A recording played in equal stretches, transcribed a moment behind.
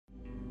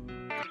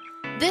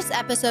This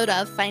episode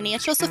of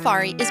Financial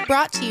Safari is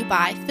brought to you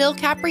by Phil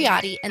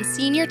Capriati and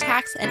Senior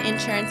Tax and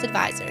Insurance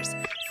Advisors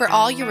for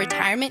all your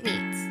retirement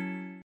needs.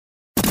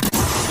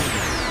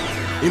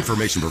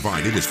 Information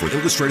provided is for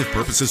illustrative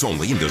purposes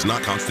only and does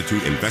not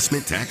constitute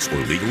investment, tax, or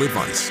legal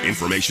advice.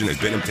 Information has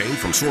been obtained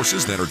from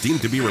sources that are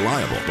deemed to be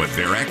reliable, but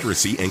their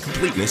accuracy and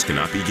completeness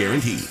cannot be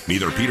guaranteed.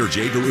 Neither Peter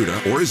J.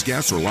 Garuda or his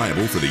guests are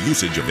liable for the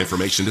usage of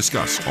information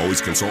discussed. Always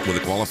consult with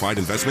a qualified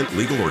investment,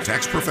 legal, or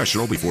tax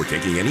professional before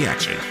taking any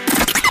action.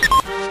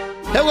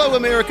 Hello,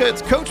 America.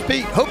 It's Coach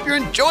Pete. Hope you're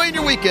enjoying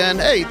your weekend.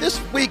 Hey, this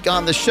week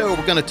on the show,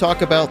 we're going to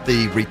talk about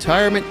the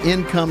retirement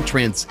income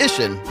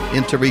transition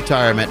into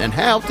retirement and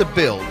how to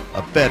build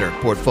a better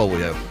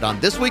portfolio. On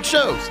this week's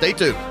show, stay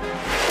tuned.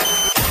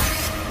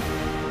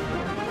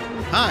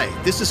 Hi,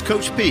 this is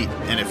Coach Pete,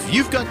 and if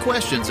you've got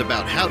questions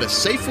about how to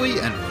safely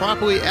and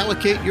properly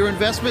allocate your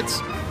investments,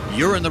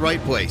 you're in the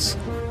right place.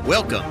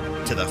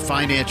 Welcome to the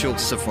Financial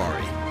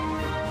Safari.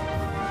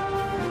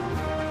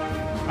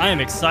 I am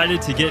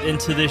excited to get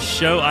into this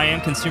show. I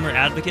am consumer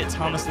advocate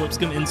Thomas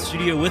Lipscomb in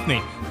studio with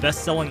me,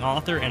 best-selling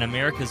author and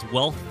America's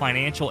Wealth,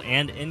 Financial,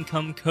 and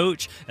Income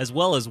Coach, as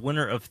well as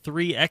winner of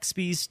 3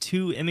 XPs,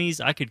 2 Emmys.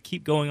 I could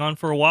keep going on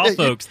for a while,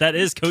 folks. That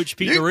is Coach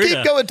Pete Garuda. You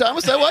keep going,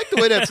 Thomas. I like the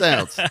way that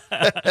sounds.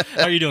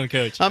 How are you doing,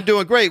 Coach? I'm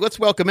doing great. Let's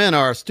welcome in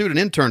our student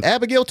intern,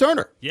 Abigail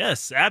Turner.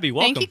 Yes, Abby,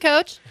 welcome. Thank you,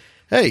 Coach.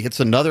 Hey, it's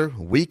another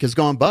week has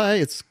gone by.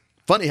 It's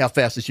funny how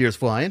fast this year is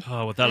flying.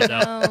 Oh, without a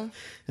doubt.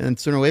 And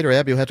sooner or later,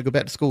 Abby will have to go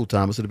back to school,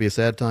 Thomas. It'll be a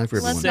sad time for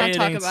everyone. Let's not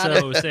talk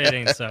about it. Say it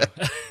ain't so.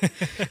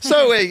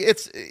 So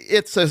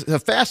it's a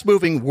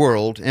fast-moving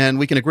world, and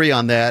we can agree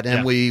on that.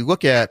 And we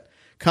look at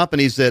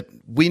companies that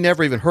we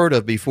never even heard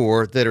of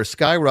before that are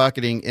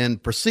skyrocketing in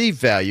perceived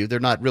value. They're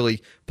not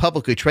really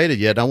publicly traded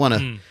yet. I want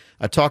to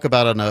I talk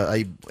about on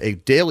a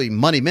daily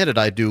Money Minute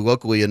I do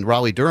locally in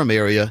Raleigh-Durham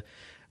area,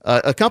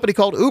 a company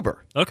called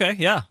Uber. Okay,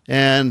 yeah.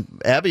 And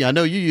Abby, I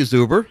know you use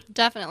Uber.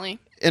 Definitely.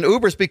 And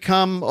Uber's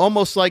become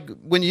almost like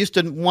when you used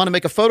to want to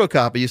make a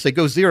photocopy, you say,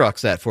 go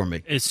Xerox that for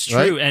me. It's true.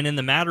 Right? And in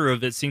the matter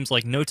of it seems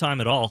like no time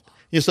at all.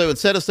 So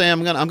instead of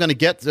saying I'm going to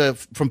get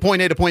from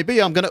point A to point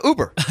B, I'm going to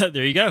Uber.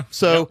 There you go.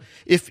 So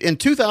if in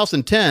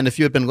 2010, if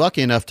you had been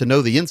lucky enough to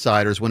know the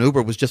insiders when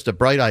Uber was just a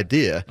bright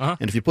idea,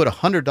 and if you put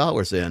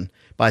 $100 in,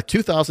 by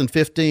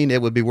 2015,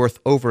 it would be worth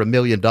over $1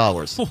 million.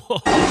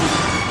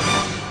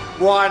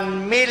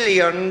 $1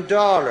 million.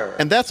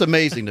 And that's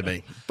amazing to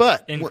me.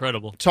 But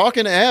incredible.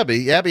 Talking to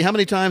Abby, how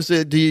many times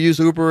do you use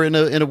Uber in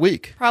a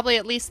week? Probably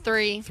at least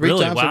 3. 3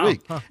 Really? times Wow. a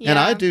week. Huh. And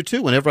I do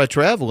too. Whenever I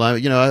travel, I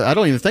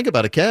don't even think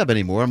about a cab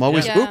anymore. I'm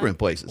always Yeah. Ubering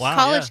places. Wow.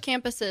 College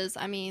campuses,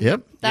 I mean,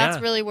 Yep. that's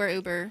Yeah. really where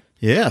Uber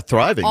Yeah,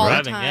 thriving, all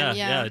right? the time.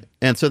 yeah.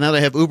 And so now they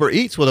have Uber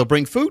Eats where they'll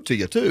bring food to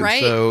you too.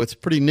 Right. So it's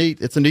pretty neat.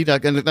 It's a neat.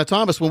 And now,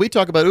 Thomas, when we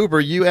talk about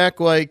Uber, you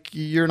act like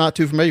you're not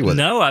too familiar with it.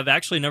 No, I've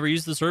actually never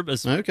used the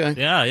service. Okay.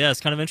 Yeah, it's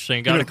kind of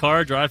interesting. Got a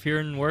car, drive here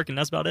and work, and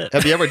that's about it.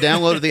 Have you ever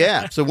downloaded the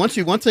app? So once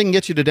they can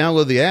get you to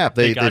download the app,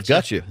 they've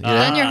got you.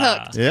 Then you're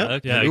hooked. Yeah,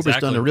 Okay, and Uber's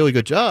exactly. done a really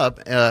good job.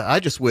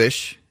 I just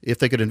wish if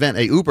they could invent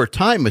a Uber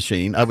time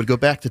machine, I would go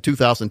back to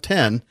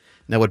 2010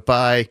 and I would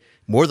buy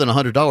more than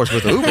 $100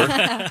 worth of Uber,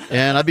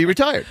 and I'd be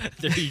retired.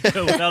 There you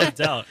go, without a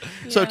doubt.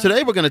 So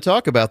today we're going to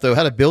talk about, though,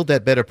 how to build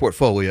that better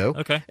portfolio,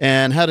 Okay.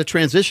 and how to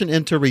transition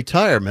into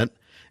retirement,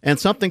 and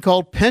something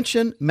called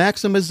pension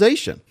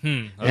maximization,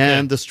 Okay.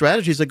 and the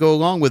strategies that go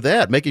along with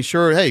that, making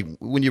sure, hey,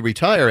 when you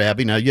retire,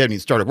 Abby, now you haven't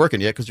even started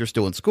working yet because you're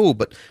still in school,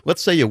 but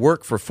let's say you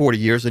work for 40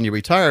 years and you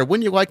retire,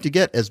 wouldn't you like to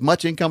get as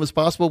much income as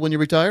possible when you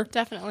retire?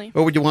 Definitely.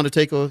 Or would you want to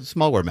take a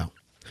smaller amount?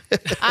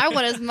 I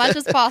want as much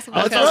as possible.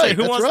 That's Coach. right.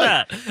 Who wants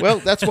that? Well,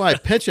 that's why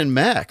pension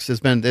max has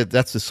been,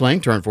 that's the slang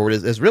term for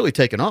it, has really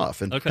taken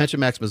off. And Okay. pension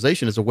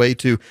maximization is a way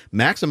to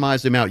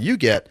maximize the amount you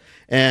get.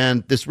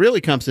 And this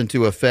really comes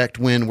into effect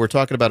when we're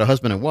talking about a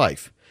husband and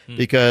wife.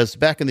 Because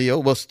back in the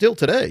old, well, still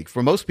today,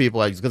 for most people,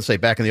 I was going to say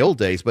back in the old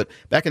days, but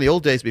back in the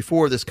old days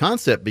before this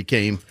concept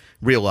became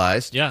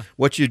realized,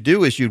 what you'd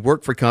do is you'd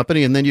work for a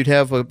company and then you'd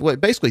have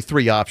basically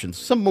 3 options,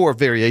 some more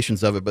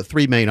variations of it, but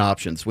 3 main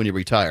options when you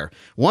retire.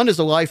 One is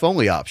a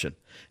life-only option.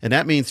 And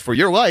that means for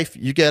your life,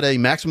 you get a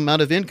maximum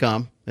amount of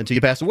income until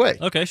you pass away.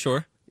 Okay,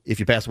 sure. If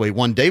you pass away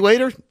 1 day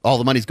later, all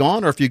the money's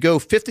gone. Or if you go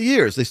 50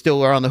 years, they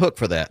still are on the hook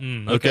for that.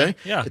 Okay.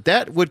 Yeah.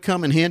 That would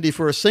come in handy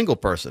for a single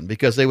person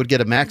because they would get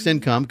a max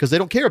income because they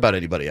don't care about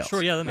anybody else.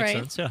 Sure, yeah, that makes Right.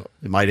 sense, yeah.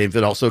 It might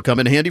even also come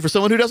in handy for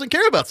someone who doesn't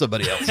care about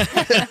somebody else.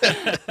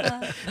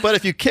 But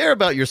if you care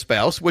about your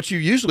spouse, what you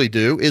usually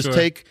do is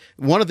take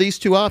one of these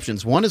 2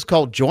 options. One is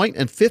called joint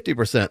and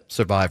 50%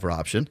 survivor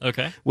option.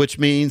 Okay. Which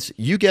means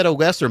you get a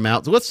lesser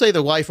amount. So let's say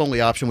the life only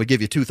option would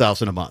give you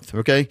 $2,000 a month.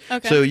 Okay.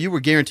 Okay. So you were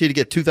guaranteed to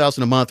get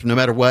 $2,000 a month no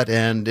matter what.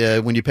 And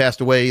when you passed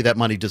away, that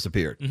money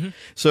disappeared.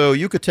 So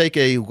you could take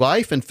a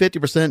life and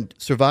 50%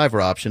 survivor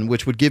option,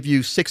 which would give you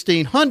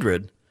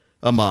 $1,600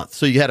 a month.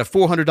 So you had a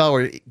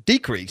 $400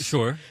 decrease.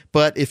 Sure.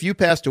 But if you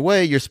passed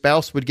away, your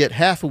spouse would get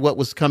half of what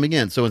was coming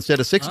in. So instead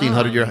of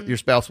 $1,600, your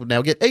spouse would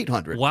now get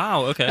 $800.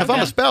 Wow. Okay. Now, if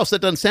I'm a spouse, that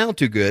doesn't sound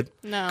too good.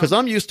 No. Because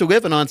I'm used to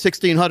living on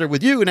 $1,600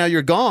 with you, and now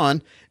you're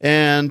gone.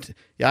 And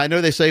yeah, I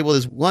know they say, well,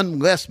 there's one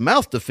less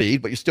mouth to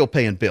feed, but you're still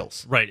paying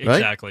bills. Right.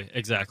 Exactly.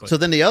 Exactly. So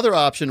then the other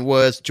option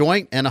was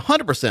joint and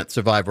 100%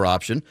 survivor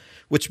option,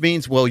 which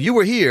means, well, you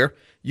were here,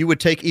 you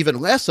would take even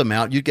less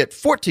amount. You'd get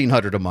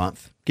 $1,400 a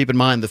month. Keep in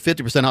mind the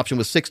 50% option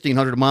was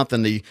 $1,600 a month,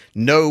 and the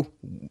no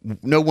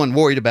one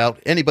worried about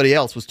anybody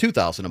else was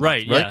 $2,000 a month.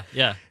 Right.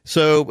 Yeah.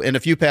 So, and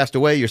if you passed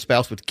away, your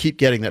spouse would keep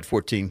getting that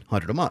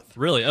 $1,400 a month.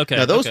 Really? Okay.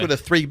 Now, those were the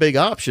three big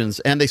options,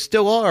 and they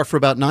still are for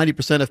about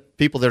 90% of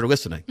people that are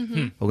listening.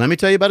 Well, let me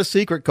tell you about a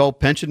secret called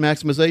pension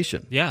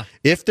maximization. Yeah.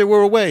 If there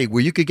were a way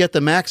where you could get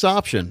the max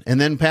option and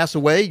then pass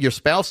away, your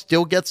spouse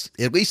still gets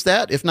at least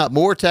that, if not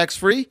more,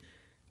 tax-free,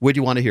 would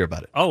you want to hear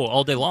about it? Oh,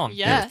 all day long. And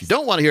Yes. if you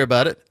don't want to hear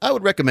about it, I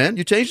would recommend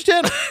you change the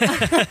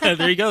channel.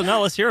 There you go.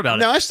 Now let's hear about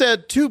Now, it. I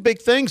said two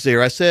big things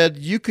there. I said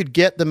you could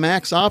get the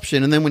max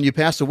option, and then when you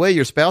pass away,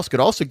 your spouse could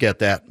also get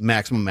that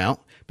maximum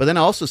amount. But then I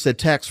also said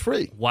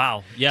tax-free.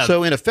 Wow. Yeah.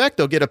 So, in effect,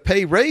 they'll get a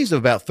pay raise of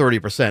about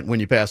 30% when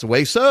you pass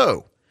away.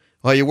 So,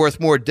 are you worth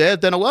more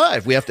dead than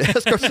alive? We have to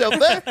ask ourselves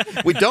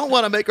that. We don't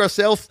want to make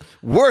ourselves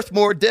worth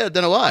more dead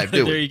than alive,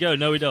 do there we? you go.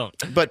 No, we don't.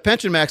 But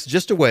Pension Max is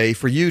just a way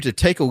for you to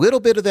take a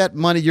little bit of that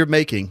money you're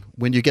making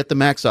when you get the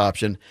max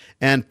option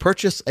and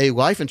purchase a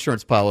life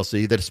insurance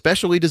policy that is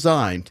specially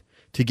designed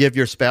to give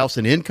your spouse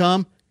an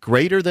income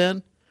greater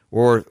than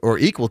or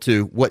equal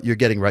to what you're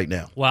getting right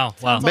now. Wow.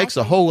 Wow. It makes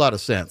a whole lot of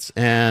sense.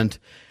 And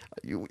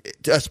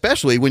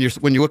especially when you're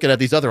looking at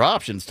these other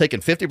options, taking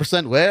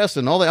 50% less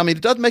and all that. I mean,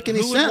 it doesn't make any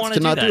Who would sense wanna to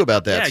do not that? do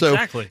about that. Yeah, So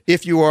exactly.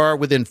 if you are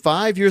within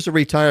 5 years of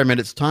retirement,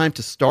 it's time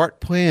to start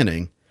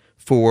planning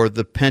for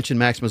the pension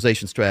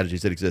maximization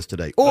strategies that exist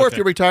today. Or if Okay.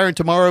 you're retiring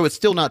tomorrow, it's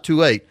still not too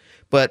late.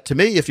 But to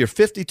me, if you're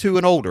 52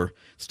 and older,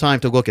 it's time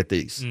to look at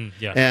these.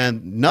 yeah.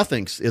 And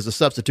nothing is a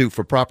substitute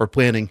for proper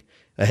planning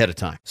ahead of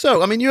time.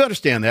 So, I mean, you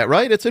understand that,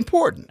 right? It's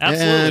important.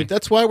 Absolutely. And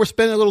that's why we're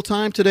spending a little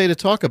time today to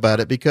talk about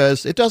it,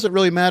 because it doesn't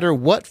really matter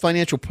what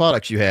financial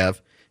products you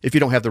have if you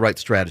don't have the right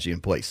strategy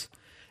in place.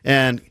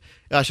 And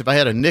gosh, if I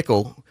had a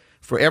nickel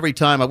for every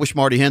time, I wish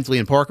Marty Hensley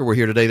and Parker were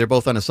here today. They're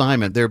both on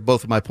assignment. They're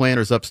both of my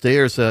planners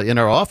upstairs in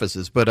our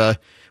offices. But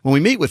when we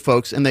meet with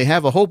folks and they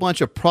have a whole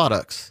bunch of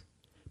products,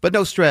 but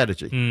no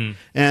strategy.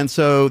 And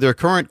so their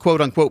current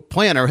quote-unquote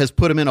planner has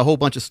put them in a whole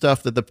bunch of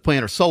stuff that the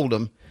planner sold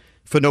them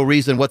for no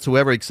reason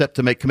whatsoever except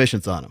to make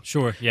commissions on them.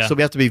 Sure. Yeah. So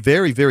we have to be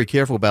very, very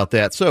careful about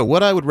that. So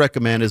what I would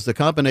recommend is the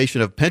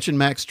combination of Pension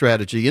Max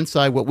strategy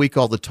inside what we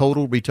call the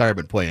Total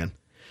Retirement Plan,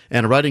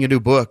 and writing a new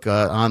book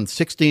on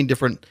 16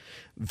 different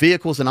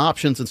vehicles and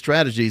options and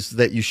strategies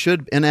that you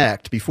should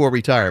enact before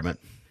retirement.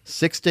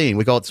 16.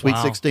 We call it Sweet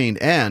Wow. 16.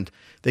 And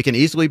they can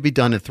easily be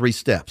done in 3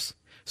 steps.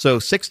 So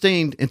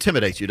 16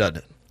 intimidates you, doesn't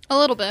it? A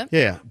little bit.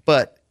 Yeah,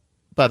 but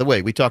by the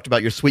way, we talked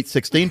about your Sweet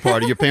 16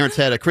 party. Your parents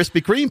had a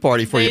Krispy Kreme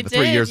party for They you 3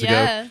 did, years ago.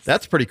 yes.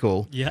 That's pretty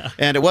cool. Yeah.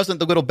 And it wasn't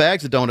the little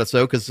bags of donuts,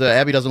 though, because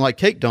Abby doesn't like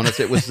cake donuts.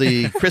 It was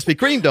the Krispy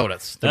Kreme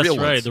donuts, the That's real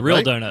right. ones. The real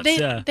right? donuts. They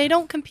yeah.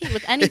 don't compete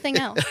with anything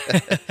else.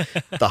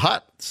 The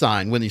hot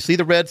sign, when you see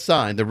the red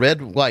sign, the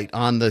red light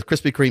on the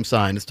Krispy Kreme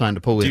sign, it's time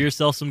to pull Do in.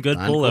 yourself some good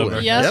Time to pull pullover.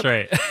 in. Yep. That's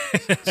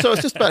right. So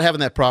it's just about having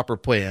that proper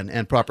plan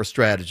and proper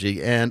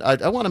strategy. And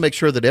I want to make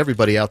sure that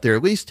everybody out there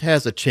at least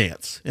has a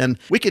chance. And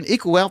we can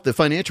equal out the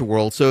financial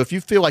world. So if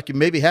you feel like you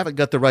maybe haven't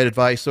got the right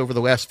advice over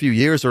the last few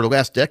years or the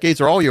last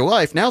decades or all your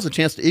life, now's a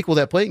chance to equal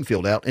that playing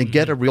field out and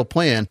get a real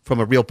plan from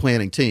a real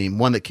planning team,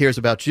 one that cares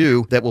about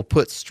you, that will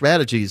put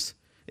strategies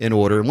in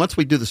order. And once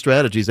we do the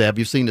strategies, Ab,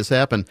 you've seen this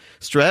happen.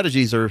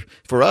 Strategies are,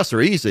 for us,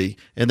 are easy.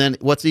 And then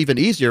what's even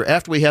easier,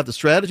 after we have the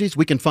strategies,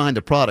 we can find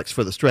the products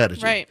for the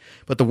strategy. Right.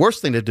 But the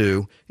worst thing to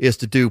do is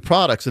to do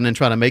products and then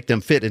try to make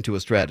them fit into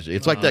a strategy.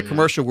 It's like that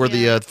commercial where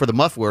Yeah. for the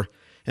muffler,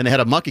 and they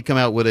had a monkey come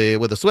out with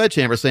a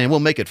sledgehammer saying,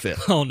 "We'll make it fit."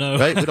 Oh, no.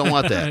 Right? We don't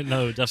want that.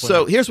 No, definitely So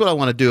not. here's what I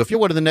want to do. If you're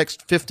one of the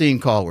next 15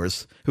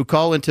 callers who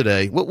call in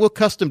today, we'll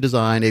custom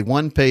design a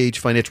one-page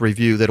financial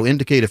review that'll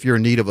indicate if you're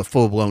in need of a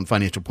full-blown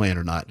financial plan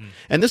or not.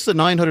 And this is a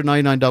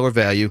 $999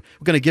 value.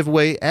 We're going to give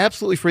away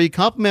absolutely free,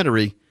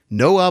 complimentary,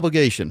 no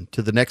obligation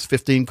to the next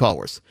 15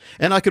 callers.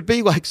 And I could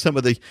be like some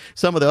of the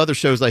other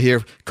shows I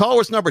hear,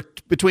 callers number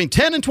between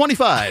 10 and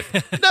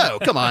 25. No,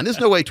 come on. There's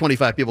no way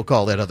 25 people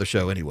call that other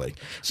show anyway.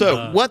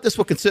 So what this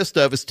will consist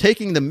of is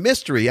taking the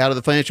mystery out of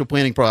the financial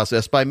planning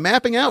process by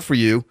mapping out for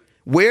you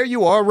where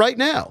you are right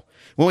now.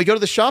 When we go to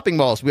the shopping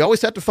malls, we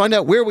always have to find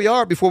out where we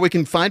are before we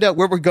can find out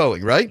where we're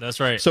going, right? That's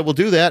right. So we'll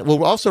do that.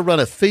 We'll also run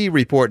a fee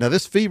report. Now,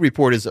 this fee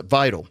report is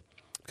vital,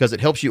 because it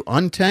helps you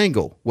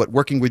untangle what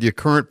working with your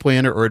current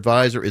planner or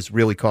advisor is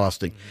really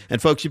costing.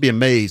 And folks, you'd be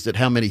amazed at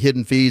how many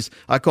hidden fees,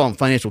 I call them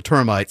financial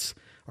termites,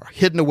 are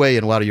hidden away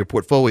in a lot of your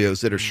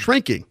portfolios that are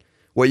shrinking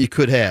what you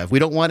could have. We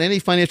don't want any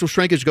financial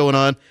shrinkage going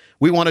on.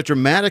 We want to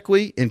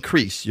dramatically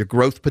increase your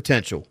growth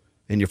potential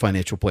in your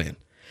financial plan.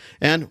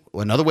 And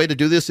another way to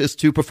do this is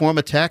to perform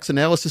a tax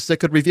analysis that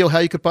could reveal how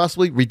you could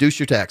possibly reduce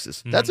your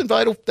taxes. That's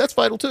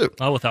vital too.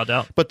 Oh, without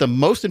doubt. But the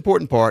most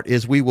important part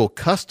is we will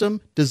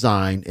custom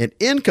design an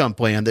income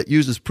plan that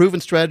uses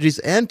proven strategies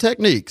and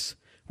techniques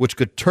which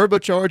could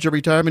turbocharge your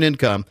retirement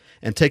income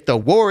and take the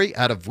worry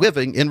out of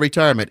living in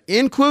retirement.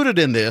 Included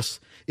in this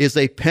is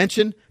a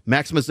pension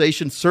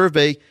maximization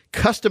survey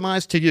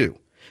customized to you.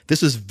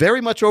 This is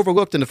very much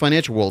overlooked in the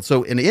financial world.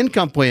 So an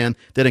income plan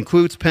that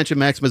includes pension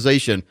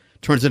maximization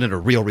turns it into a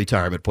real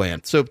retirement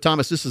plan. So,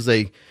 Thomas, this is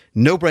a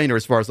no-brainer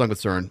as far as I'm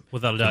concerned.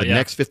 Without a For doubt, the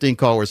next 15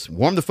 callers,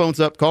 warm the phones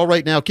up. Call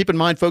right now. Keep in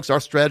mind, folks, our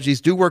strategies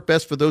do work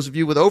best for those of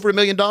you with over $1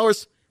 million,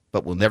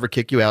 but we'll never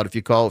kick you out if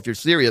you call if you're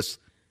serious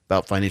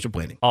about financial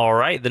planning. All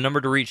right, the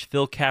number to reach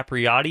Phil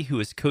Capriotti, who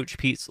is Coach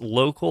Pete's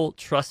local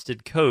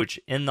trusted coach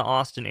in the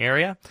Austin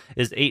area,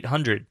 is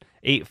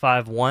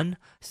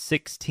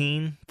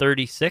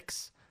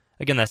 800-851-1636.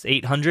 Again, that's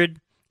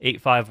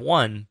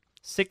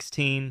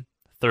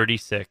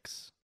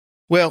 800-851-1636.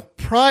 Well,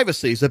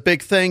 privacy is a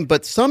big thing,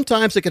 but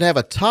sometimes it can have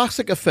a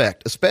toxic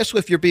effect, especially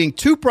if you're being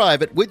too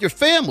private with your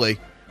family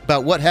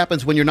about what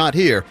happens when you're not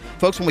here.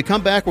 Folks, when we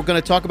come back, we're going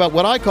to talk about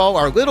what I call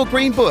our little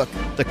green book,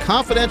 the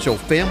Confidential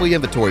Family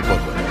Inventory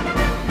Booklet.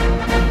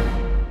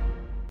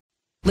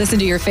 Listen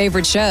to your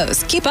favorite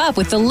shows. Keep up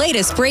with the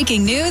latest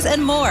breaking news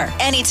and more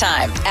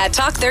anytime at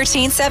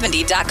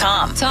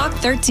talk1370.com. Talk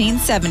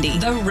 1370,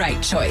 the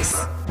right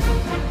choice.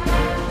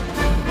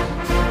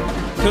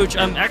 Coach,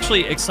 I'm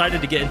actually excited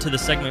to get into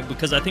this segment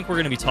because I think we're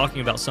going to be talking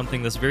about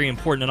something that's very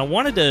important. And I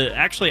wanted to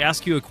actually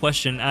ask you a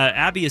question.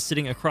 Abby is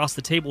sitting across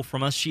the table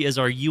from us. She is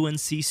our UNC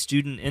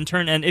student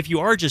intern. And if you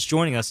are just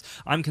joining us,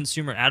 I'm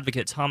consumer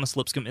advocate Thomas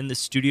Lipscomb in the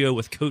studio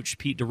with Coach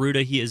Pete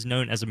D'Arruda. He is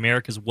known as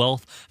America's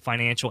Wealth,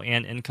 Financial,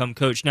 and Income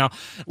Coach. Now,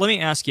 let me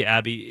ask you,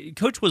 Abby,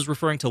 Coach was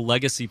referring to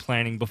legacy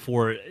planning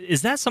before.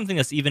 Is that something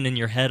that's even in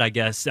your head, I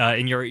guess,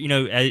 in your,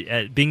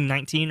 at being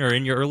 19 or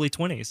in your early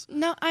 20s?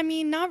 No, I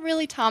mean, not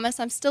really, Thomas.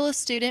 I'm still a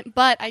student,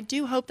 but I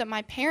do hope that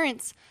my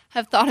parents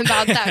have thought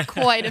about that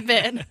quite a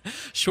bit.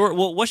 Sure.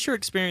 Well, what's your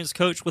experience,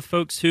 Coach, with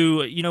folks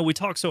who, we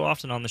talk so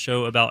often on the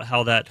show about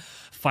how that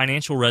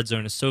financial red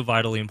zone is so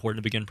vitally important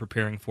to begin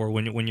preparing for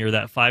when you're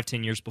that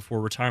 5-10 years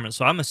before retirement.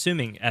 So I'm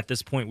assuming at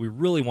this point we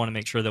really want to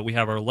make sure that we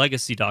have our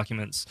legacy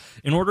documents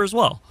in order as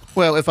well.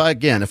 Well, if I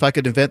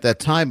could invent that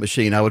time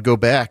machine, I would go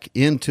back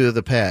into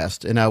the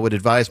past and I would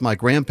advise my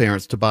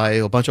grandparents to buy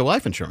a bunch of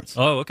life insurance.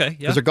 Oh, okay. Yeah.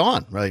 Because they're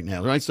gone right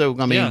now, right? So,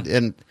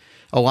 and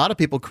a lot of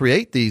people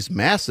create these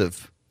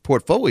massive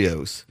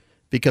portfolios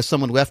because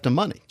someone left them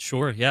money.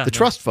 Sure, yeah. The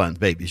trust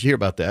fund, babies. You hear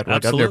about that. Like,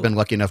 Absolutely. I've never been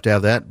lucky enough to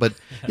have that. But,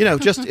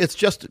 it's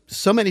just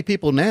so many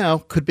people now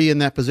could be in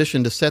that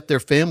position to set their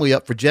family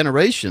up for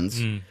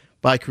generations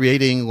by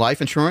creating life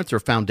insurance or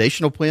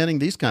foundational planning,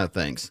 these kind of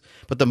things.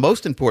 But the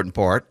most important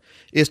part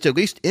is to at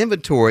least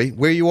inventory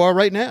where you are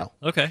right now.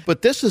 Okay.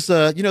 But this is,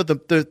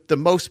 the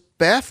most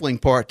baffling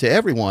part to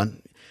everyone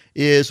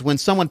is when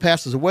someone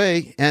passes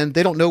away and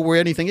they don't know where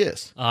anything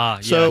is.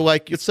 So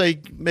like, let's say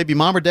maybe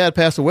mom or dad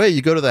pass away,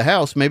 you go to the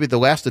house, maybe the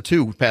last of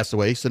two pass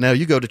away. So now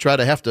you go to try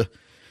to have to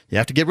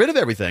get rid of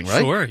everything,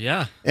 right? Sure,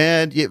 yeah.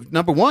 And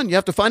number one, you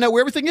have to find out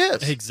where everything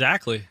is.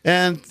 Exactly.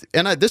 And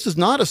this is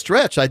not a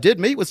stretch. I did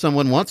meet with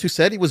someone once who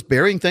said he was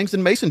burying things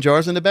in mason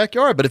jars in the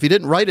backyard, but if he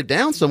didn't write it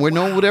down somewhere,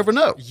 no one would ever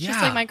know. Yeah.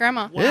 Just like my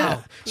grandma. Wow.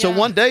 Yeah. So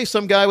one day,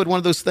 some guy with one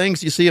of those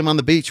things, you see him on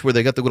the beach where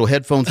they got the little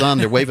headphones on,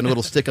 they're waving a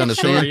little stick on the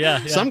sand.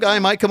 Yeah. Some guy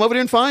might come over there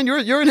and find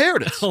your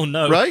inheritance. Oh,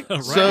 no. Right?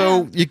 Right.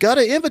 So you got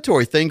to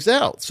inventory things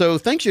out. So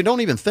things you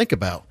don't even think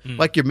about,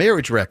 like your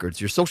marriage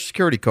records, your social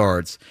security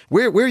cards.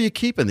 Where are you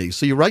keeping these?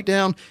 So you write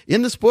down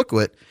in this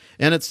booklet,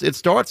 and it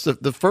starts,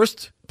 the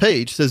first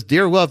page says,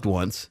 "Dear loved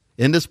ones,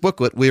 in this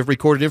booklet, we have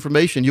recorded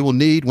information you will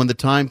need when the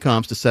time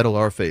comes to settle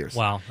our affairs."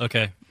 Wow,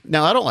 okay.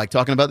 Now, I don't like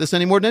talking about this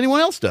any more than anyone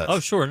else does. Oh,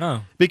 sure,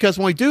 no. Because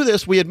when we do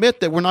this, we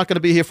admit that we're not going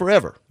to be here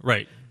forever.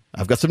 Right.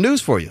 I've got some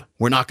news for you.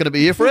 We're not going to be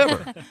here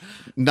forever.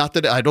 Not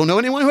that I don't know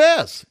anyone who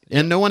has,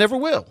 and no one ever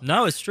will.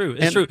 No, it's true.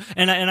 It's true.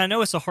 And I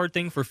know it's a hard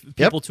thing for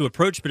people to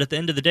approach, but at the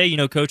end of the day,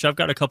 Coach, I've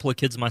got a couple of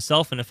kids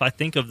myself, and if I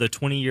think of the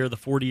 20-year, the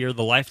 40-year,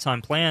 the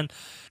lifetime plan,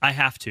 I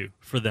have to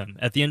for them.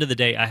 At the end of the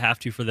day, I have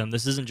to for them.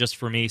 This isn't just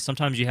for me.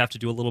 Sometimes you have to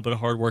do a little bit of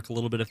hard work, a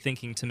little bit of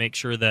thinking to make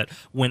sure that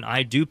when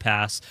I do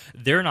pass,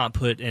 they're not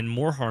put in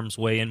more harm's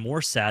way and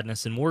more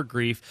sadness and more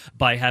grief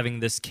by having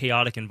this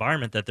chaotic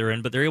environment that they're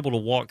in, but they're able to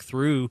walk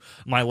through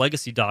my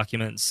legacy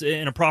documents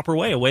in a proper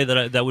way, a way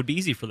that would be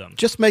easy for them.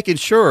 Just making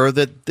sure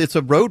that it's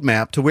a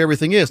roadmap to where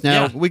everything is.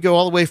 Now, we go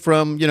all the way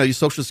from, your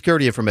social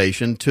security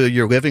information to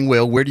your living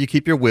will. Where do you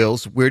keep your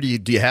wills? Where do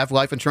you have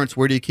life insurance?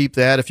 Where do you keep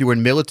that? If you were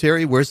in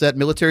military, where's that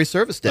military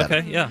service data?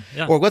 Okay, yeah.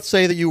 Or let's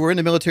say that you were in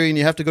the military and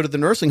you have to go to the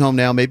nursing home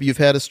now. Maybe you've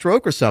had a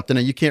stroke or something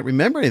and you can't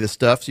remember any of this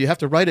stuff, so you have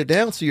to write it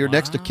down so your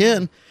next of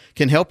kin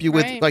can help you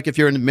with, like if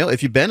you're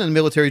if you've been in the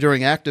military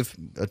during active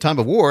time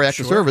of war,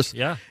 active service,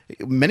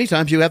 many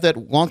times you have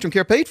that long-term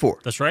care paycheck. paid for.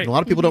 That's right. And a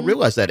lot of people don't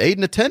realize that. Aid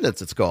in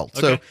attendance, it's called.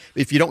 So Okay.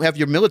 if you don't have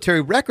your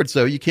military records,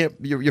 though, you can't.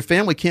 Your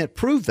family can't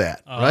prove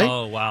that, right?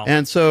 Oh, wow.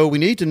 And so we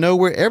need to know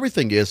where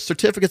everything is.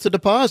 Certificates of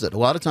deposit. A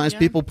lot of times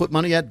people put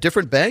money at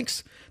different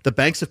banks. The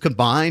banks have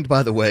combined,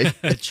 by the way.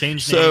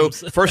 Changed So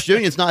names. First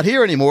Union's not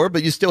here anymore,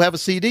 but you still have a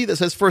CD that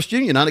says First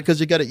Union on it because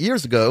you got it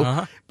years ago.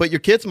 Uh-huh. But your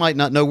kids might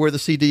not know where the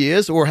CD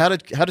is or how to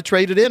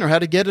trade it in or how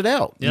to get it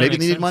out. Yeah, Maybe makes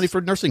they need sense. money for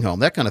a nursing home,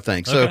 that kind of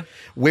thing. So Okay.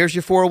 where's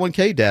your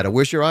 401k data?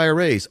 Where's your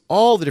IRAs?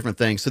 All the different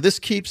things. So this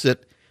keeps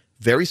it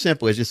very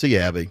simple, as you see,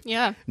 Abby.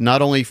 Yeah.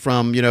 Not only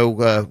from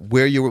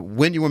where you were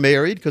when you were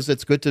married, because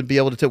it's good to be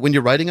able to tell when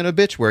you're writing an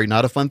obituary.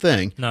 Not a fun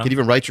thing. No. You can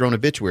even write your own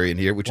obituary in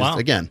here, which Wow. is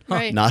again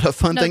Right. not a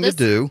fun thing this,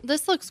 to do.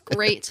 This looks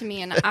great to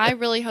me, and I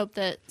really hope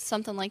that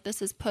something like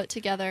this is put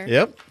together.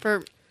 Yep.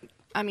 For,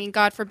 I mean,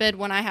 God forbid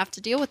when I have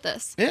to deal with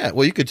this. Yeah,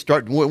 well, you could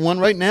start one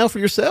right now for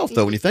yourself,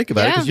 though, when you think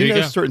about it, Yeah. because There you you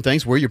know go. certain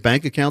things, where your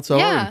bank accounts are.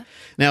 Yeah.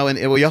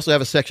 And we also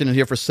have a section in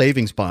here for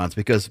savings bonds,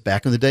 because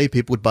back in the day,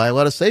 people would buy a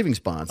lot of savings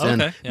bonds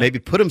and Okay, yeah. maybe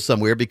put them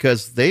somewhere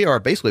because they are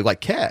basically like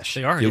cash.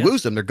 They are, You yeah.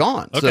 lose them, they're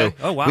gone. Okay. So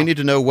Oh, wow. we need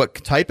to know what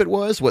type it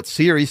was, what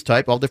series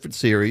type, all different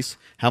series,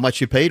 how much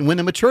you paid, and when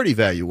the maturity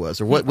value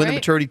was, or when the Right.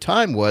 maturity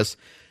time was.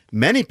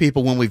 Many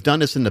people, when we've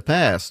done this in the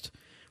past,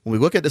 when we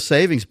look at the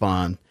savings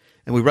bond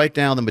and we write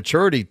down the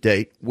maturity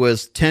date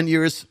was 10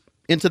 years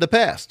into the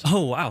past.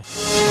 Oh, wow.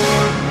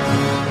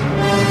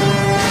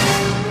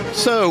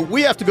 So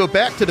we have to go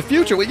back to the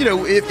future. Well,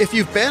 if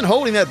you've been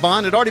holding that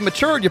bond, it already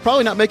matured, you're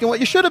probably not making what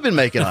you should have been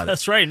making on it.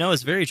 That's right. No,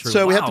 it's very true.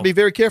 So we have to Wow. be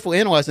very careful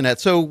analyzing that.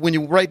 So when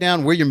you write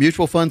down where your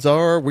mutual funds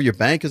are, where your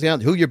bank is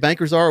at, who your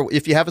bankers are,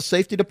 if you have a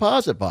safety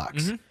deposit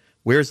box,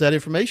 where's that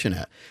information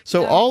at?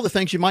 So all the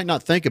things you might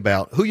not think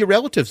about, who your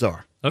relatives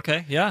are.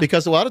 Okay, yeah.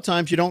 Because a lot of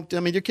times your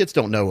kids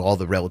don't know all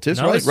the relatives,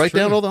 No, right? it's Write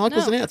true. down all the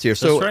uncles No. and aunts here.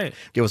 So right.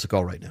 give us a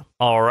call right now.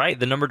 All right,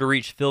 the number to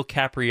reach Phil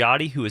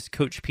Capriotti, who is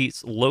Coach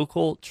Pete's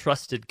local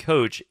trusted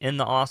coach in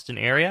the Austin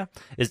area,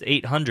 is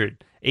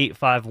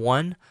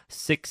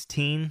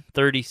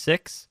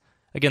 800-851-1636.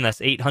 Again, that's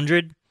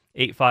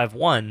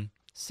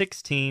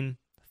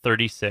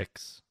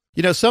 800-851-1636.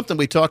 Something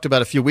we talked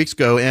about a few weeks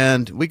ago,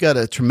 and we got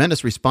a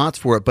tremendous response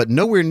for it, but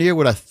nowhere near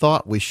what I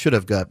thought we should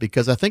have got,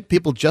 because I think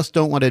people just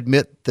don't want to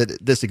admit that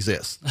this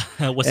exists.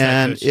 What's that,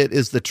 And Coach? it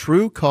is the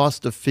true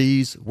cost of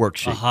fees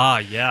worksheet.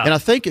 Aha, yeah. And I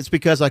think it's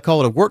because I call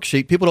it a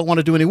worksheet. People don't want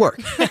to do any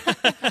work.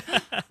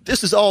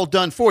 This is all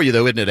done for you,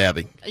 though, isn't it,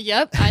 Abby?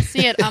 Yep, I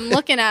see it. I'm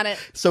looking at it.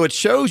 So it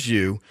shows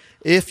you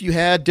if you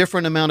had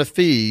different amount of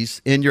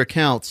fees in your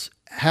accounts,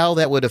 how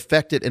that would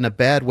affect it in a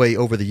bad way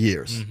over the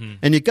years.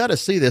 And you got to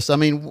see this. I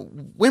mean,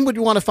 when would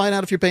you want to find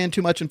out if you're paying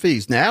too much in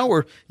fees? Now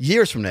or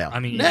years from now?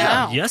 I mean,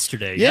 now.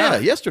 yesterday. Yeah,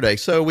 yesterday.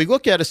 So we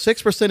look at a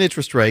 6%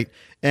 interest rate,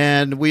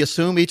 and we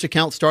assume each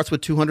account starts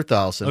with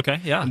 $200,000. Okay,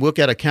 yeah. And we look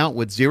at account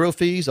with 0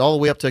 fees all the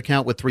way up to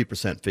account with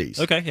 3% fees.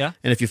 Okay, yeah.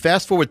 And if you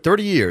fast forward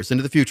 30 years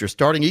into the future,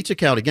 starting each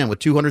account again with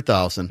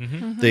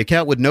 $200,000, the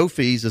account with no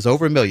fees is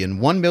over $1 million,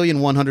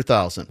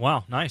 $1,100,000.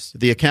 Wow, nice.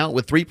 The account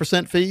with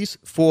 3% fees,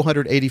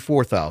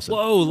 $484,000.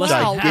 Whoa, less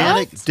than half.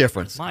 Gigantic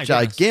difference. My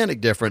goodness.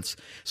 Gigantic difference.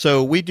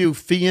 So we do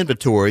fee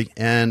inventory,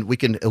 and we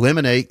can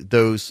eliminate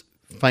those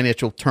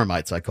financial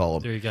termites, I call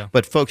them. There you go.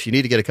 But folks, you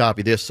need to get a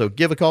copy of this. So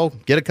give a call,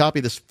 get a copy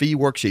of this fee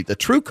worksheet. The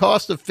true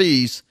cost of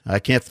fees, I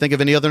can't think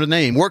of any other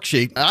name,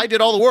 worksheet. I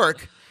did all the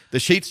work. The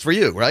sheet's for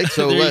you, right?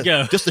 So There you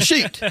go. just the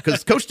sheet,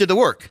 because Coach did the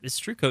work. It's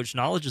true, Coach.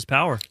 Knowledge is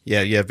power.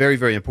 Yeah, very,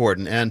 very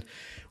important. And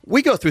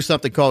we go through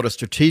something called a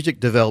strategic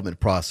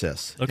development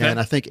process. Okay. And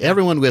I think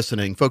everyone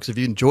listening, folks, if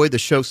you enjoyed the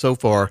show so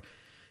far,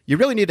 you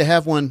really need to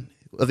have one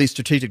of these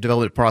strategic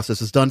development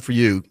processes done for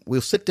you.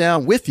 We'll sit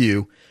down with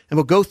you and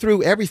we'll go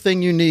through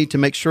everything you need to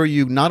make sure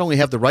you not only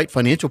have the right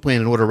financial plan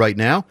in order right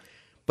now,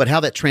 but how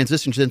that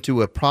transitions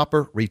into a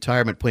proper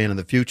retirement plan in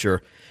the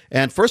future.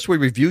 And first, we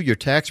review your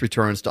tax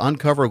returns to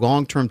uncover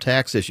long-term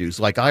tax issues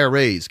like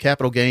IRAs,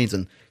 capital gains,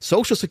 and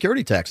Social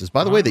Security taxes.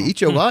 By the way, they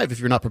eat you alive if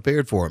you're not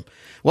prepared for them.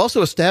 We'll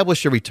also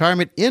establish your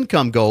retirement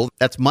income goal.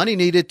 That's money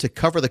needed to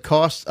cover the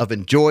costs of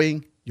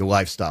enjoying your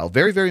lifestyle.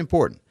 Very, very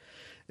important.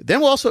 Then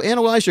we'll also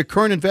analyze your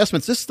current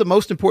investments. This is the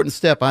most important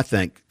step, I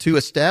think, to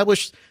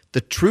establish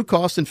the true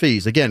costs and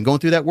fees. Again, going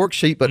through that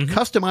worksheet, but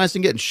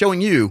customizing it and showing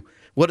you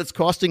what it's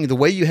costing the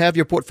way you have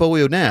your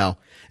portfolio now,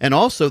 and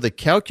also the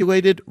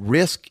calculated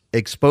risk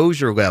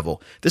exposure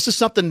level. This is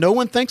something no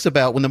one thinks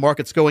about when the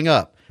market's going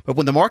up. But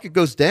when the market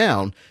goes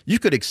down, you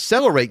could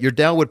accelerate your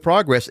downward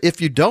progress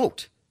if you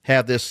don't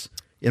have this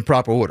in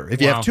proper order. If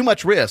you Wow. have too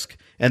much risk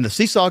and the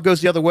seesaw goes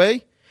the other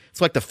way, it's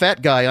like the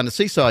fat guy on the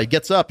seesaw. He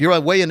gets up. You're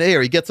way in the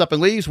air. He gets up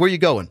and leaves. Where are you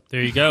going?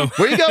 There you go.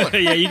 Where are you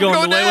going? Yeah, you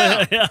going the way down.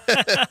 with it.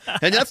 Yeah.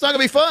 And that's not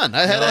going to be fun.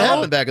 I had that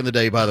happen back in the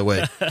day, by the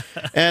way.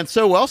 And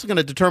so we're also going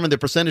to determine the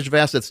percentage of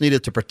assets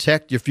needed to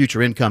protect your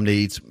future income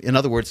needs. In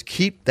other words,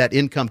 keep that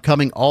income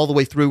coming all the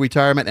way through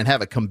retirement and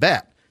have it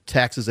combat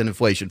taxes and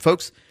inflation.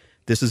 Folks,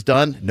 this is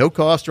done, no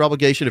cost or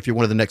obligation. If you're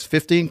one of the next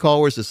 15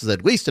 callers, this is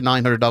at least a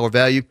 $900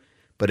 value.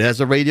 But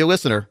as a radio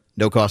listener,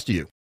 no cost to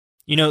you.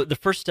 You know, the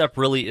first step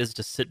really is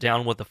to sit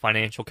down with a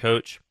financial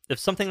coach. If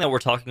something that we're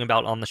talking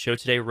about on the show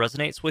today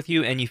resonates with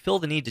you and you feel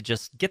the need to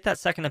just get that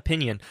second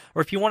opinion,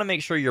 or if you want to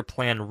make sure your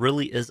plan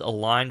really is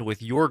aligned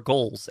with your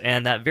goals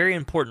and that very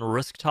important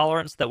risk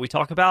tolerance that we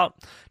talk about,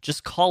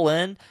 just call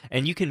in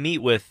and you can meet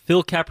with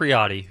Phil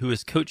Capriotti, who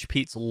is Coach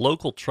Pete's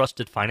local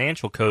trusted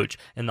financial coach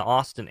in the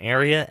Austin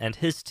area, and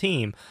his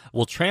team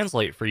will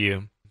translate for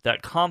you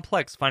that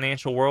complex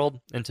financial world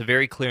into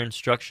very clear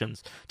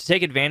instructions. To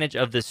take advantage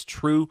of this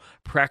true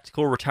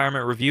practical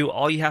retirement review,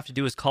 all you have to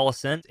do is call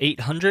us in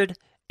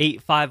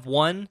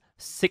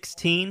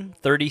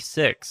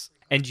 800-851-1636,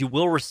 and you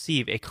will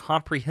receive a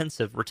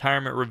comprehensive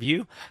retirement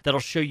review that'll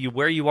show you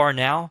where you are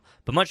now,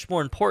 but much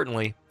more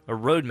importantly, a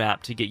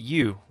roadmap to get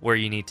you where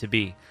you need to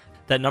be.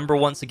 That number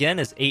once again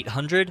is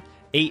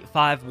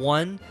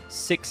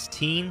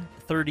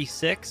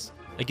 800-851-1636.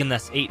 Again,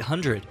 that's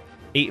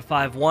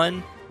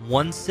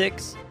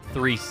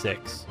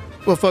 800-851-1636.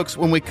 Well, folks,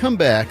 when we come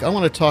back, I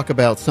want to talk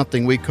about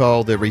something we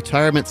call the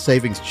retirement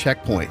savings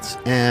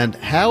checkpoints and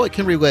how it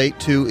can relate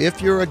to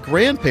if you're a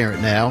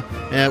grandparent now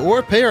or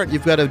a parent,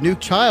 you've got a new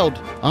child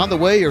on the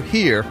way or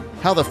here,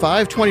 how the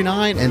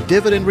 529 and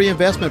dividend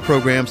reinvestment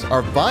programs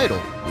are vital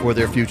for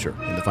their future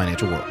in the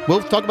financial world.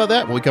 We'll talk about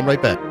that when we come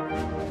right back.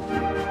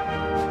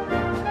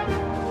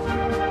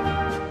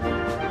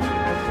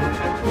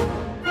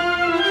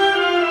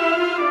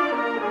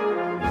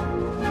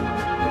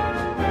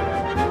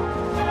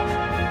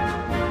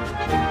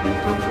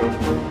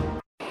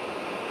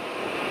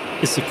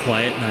 It's a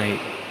quiet night.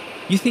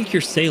 You think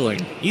you're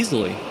sailing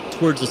easily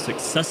towards a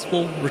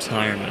successful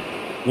retirement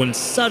when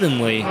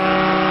suddenly,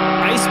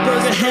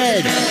 iceberg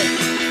ahead!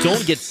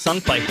 Don't get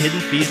sunk by hidden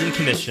fees and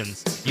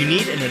commissions. You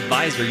need an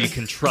advisor you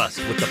can trust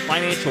with the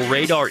financial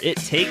radar it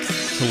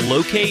takes to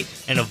locate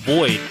and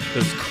avoid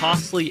those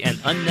costly and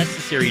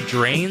unnecessary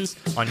drains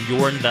on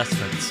your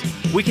investments.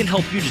 We can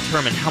help you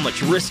determine how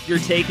much risk you're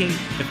taking,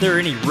 if there are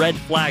any red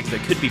flags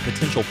that could be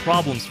potential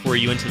problems for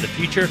you into the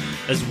future,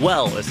 as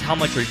well as how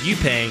much are you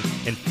paying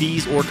in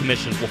fees or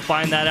commissions. We'll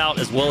find that out,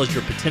 as well as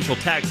your potential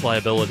tax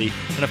liability.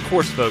 And of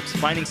course, folks,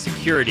 finding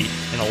security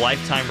in a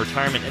lifetime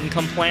retirement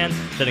income plan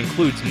that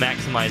includes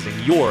maximizing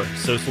your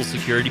Social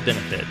Security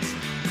benefits.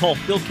 Call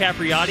Phil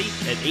Capriotti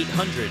at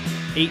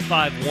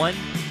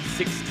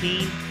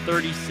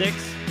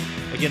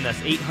 800-851-1636. Again, that's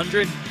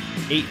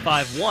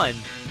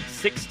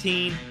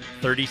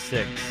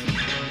 800-851-1636.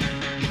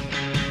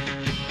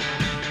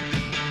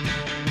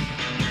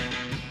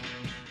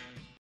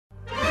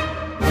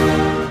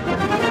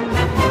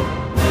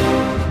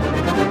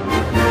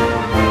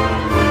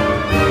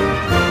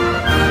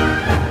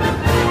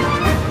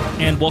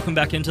 Welcome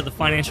back into the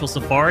Financial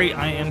Safari.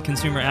 I am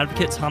consumer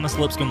advocate Thomas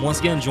Lipscomb,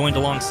 once again joined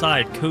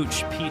alongside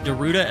Coach Pete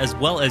D'Arruda, as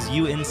well as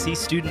UNC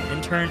student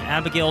intern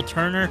Abigail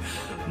Turner.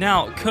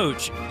 Now,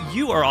 Coach,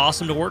 you are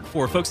awesome to work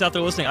for. Folks out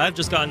there listening, I've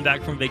just gotten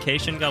back from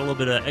vacation, got a little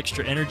bit of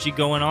extra energy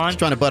going on. Just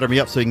trying to butter me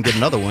up so you can get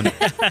another one.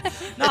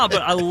 No,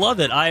 but I love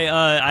it.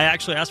 I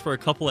actually asked for a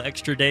couple of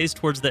extra days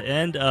towards the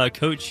end.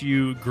 Coach,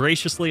 you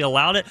graciously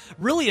allowed it.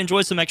 Really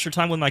enjoyed some extra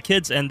time with my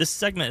kids, and this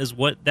segment is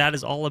what that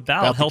is all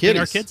about helping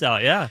our kids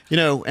out. Yeah. You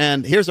know,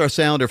 and here's our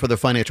sounder for the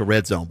Financial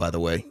Red Zone, by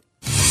the way.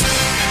 Yeah.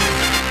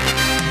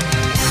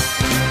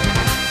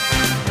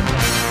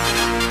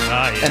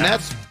 And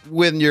that's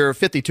when you're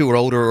 52 or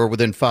older or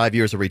within 5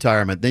 years of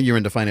retirement, then you're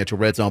into Financial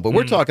Red Zone. But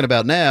we're talking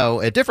about now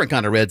a different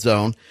kind of red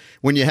zone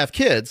when you have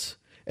kids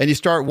and you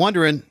start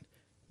wondering,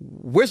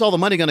 where's all the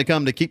money going to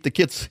come to keep the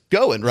kids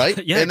going,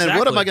 right? Yeah, and then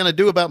what am I going to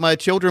do about my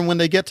children when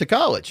they get to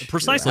college?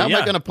 Precisely, How am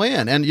I going to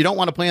plan? And you don't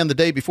want to plan the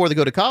day before they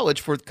go to college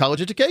for college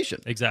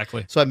education.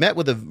 Exactly. So I met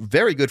with a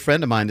very good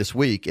friend of mine this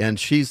week, and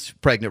she's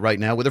pregnant right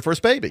now with her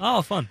first baby.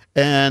 Oh, fun.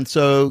 And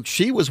so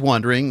she was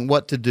wondering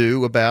what to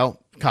do about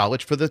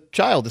college for the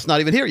child that's not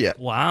even here yet.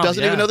 Wow.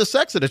 Doesn't even know the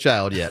sex of the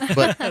child yet.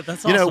 But,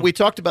 That's you know, awesome. we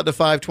talked about the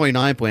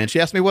 529 plan.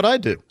 She asked me what I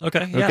do.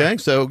 Okay. Yeah. Okay.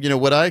 So, you know,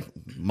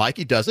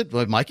 Mikey does it.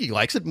 Well, Mikey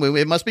likes it.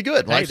 It must be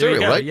good. Hey, Life there you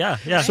cereal, go. right? Yeah.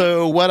 Yeah.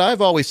 So what I've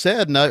always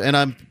said, and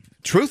I'm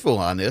truthful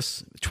on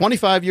this,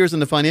 25 years in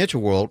the financial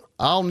world,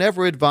 I'll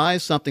never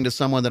advise something to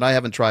someone that I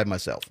haven't tried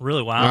myself.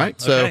 Really? Wow. All right.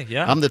 So Okay,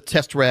 yeah. I'm the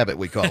test rabbit,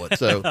 we call it.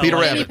 So Peter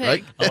like Rabbit, it.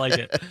 right? I like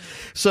it.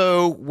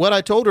 So what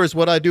I told her is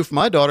what I do for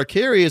my daughter,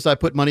 Carrie, is I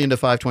put money into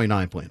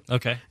 529 plan.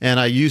 Okay.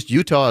 And I used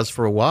Utah's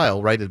for a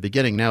while, right at the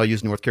beginning. Now I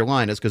use North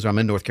Carolina's because I'm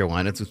in North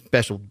Carolina. It's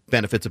special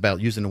benefits about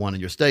using the one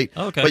in your state.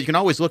 Okay. But you can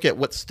always look at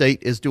what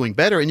state is doing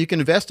better, and you can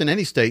invest in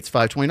any state's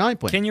 529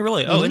 plan. Can you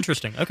really? Oh,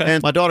 interesting. Okay.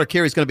 And my daughter,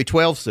 Carrie's going to be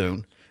 12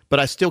 soon, but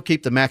I still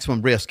keep the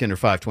maximum risk in her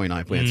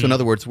 529 plan. So in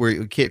other words,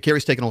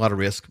 Carrie's taking a lot of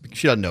risk.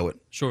 She doesn't know it.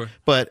 Sure.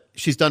 But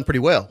she's done pretty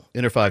well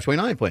in her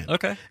 529 plan.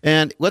 Okay.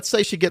 And let's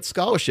say she gets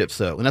scholarships,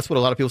 though. And that's what a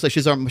lot of people say.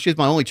 She's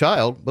my only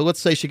child, but let's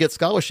say she gets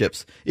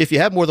scholarships. If you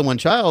have more than one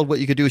child, what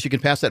you could do is you can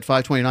pass that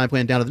 529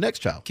 plan down to the next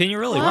child. Can you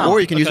really? Wow. Or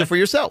you can use it for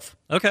yourself.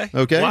 Okay.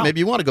 Okay? Wow. Maybe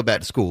you want to go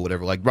back to school,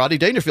 whatever. Like Rodney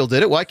Dangerfield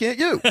did it. Why can't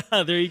you?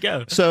 There you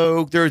go.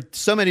 So there are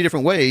so many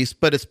different ways,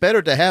 but it's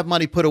better to have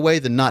money put away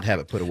than not have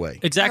it put away.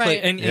 Exactly.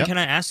 Right. And Yeah. can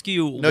I ask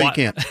you No, why, you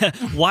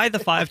can't. why the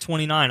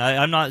 529?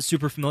 I'm not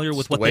super familiar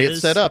with The what way that it's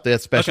is. set up, they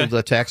have special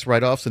Okay. tax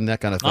write-offs and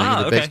that kind of thing. Ah,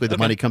 And okay, basically, the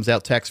okay. money comes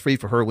out tax-free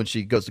for her when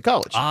she goes to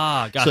college.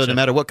 Ah, gotcha. So no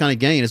matter what kind of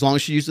gain, as long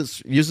as she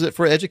uses it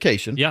for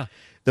education, Yeah.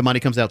 the money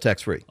comes out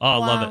tax-free. Oh, I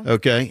love it.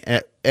 Okay,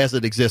 as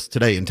it exists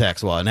today in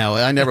tax law. Now,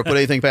 I never put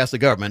anything past the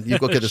government. You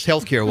look at this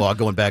healthcare law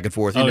going back and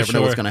forth. You Oh, never know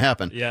sure. what's going to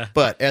happen. Yeah.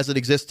 But as it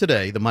exists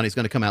today, the money's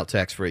going to come out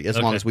tax-free as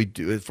long Okay. as we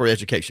do it for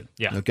education.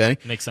 Yeah. Okay?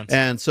 Makes sense.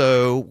 And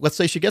so let's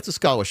say she gets a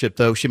scholarship,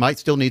 though. She might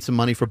still need some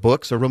money for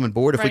books or room and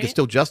board. If we Right. can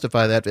still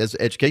justify that as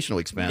educational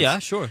expense, Yeah,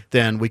 sure.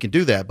 then we can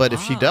do that. But if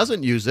Ah. she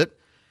doesn't use it,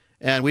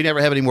 and we never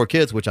have any more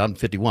kids, which I'm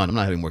 51, I'm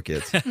not having more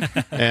kids.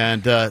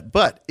 And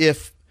but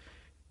if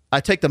I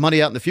take the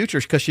money out in the future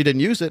because she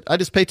didn't use it, I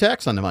just pay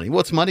tax on the money. Well,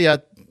 it's money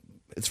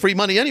it's free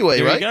money anyway,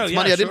 There you right? go. It's Yeah,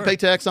 money I didn't sure. pay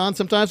tax on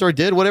sometimes, or I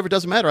did, whatever. It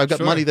doesn't matter. I've got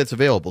Sure. money that's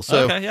available.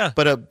 So, Okay, yeah.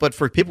 But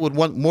for people who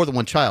want more than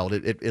one child,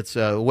 it's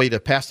a way to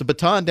pass the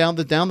baton down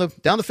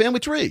the family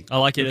tree. I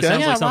like it. It Okay?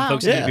 sounds Yeah, like something wow.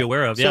 folks need to be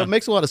aware of. So Yeah. it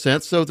makes a lot of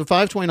sense. So the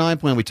 529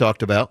 plan we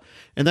talked about,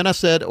 and then I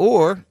said,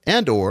 or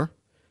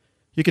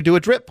you could do a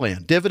DRIP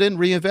plan, dividend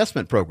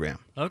reinvestment program.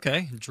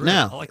 Okay. Drew,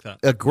 Now, I like that.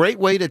 a great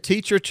way to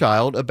teach your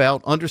child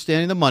about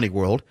understanding the money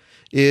world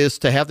is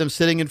to have them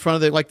sitting in front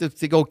of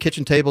the old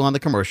kitchen table on the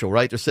commercial,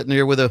 right? They're sitting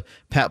there with a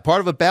part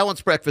of a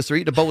balanced breakfast. They're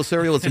eating a bowl of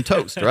cereal and some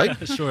toast, right?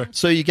 Sure.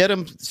 So you get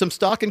them some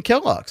stock in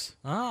Kellogg's.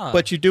 Ah.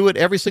 But you do it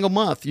every single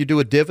month. You do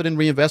a dividend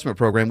reinvestment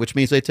program, which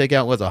means they take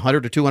out,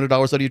 $100 or $200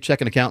 out of your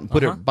checking account and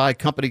put it buy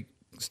company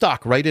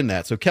stock right in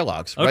that. So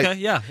Kellogg's, right? Okay,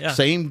 yeah, yeah.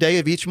 Same day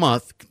of each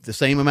month, the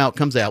same amount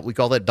comes out. We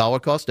call that dollar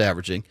cost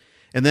averaging.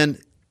 And then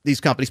these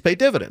companies pay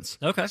dividends.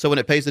 Okay. So when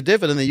it pays a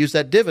dividend, they use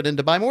that dividend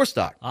to buy more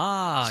stock.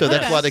 Ah. So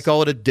that's okay. why they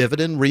call it a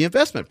dividend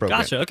reinvestment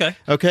program. Gotcha. Okay.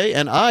 Okay.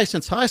 And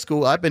since high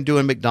school, I've been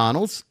doing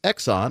McDonald's,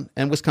 Exxon,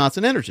 and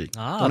Wisconsin Energy.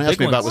 Ah, Don't ask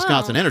big me about ones.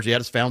 Wisconsin Energy. I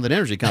just found an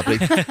energy company.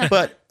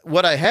 But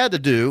what I had to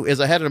do is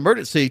I had an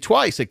emergency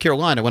twice at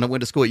Carolina when I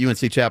went to school at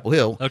UNC Chapel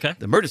Hill. Okay.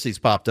 The emergencies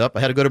popped up.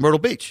 I had to go to Myrtle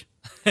Beach.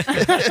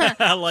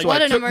 I like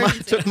What it. an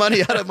emergency. Took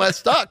money out of my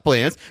stock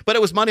plans, but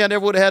it was money I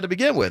never would have had to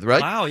begin with,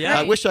 right? Wow, yeah.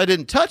 I wish I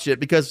didn't touch it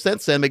because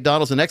since then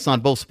McDonald's and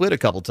Exxon both split a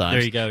couple times.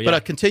 There you go, But yeah. I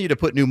continue to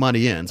put new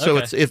money in. So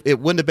Okay. it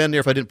wouldn't have been there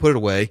if I didn't put it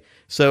away.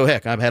 So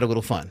heck, I've had a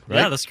little fun, right?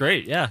 Yeah, that's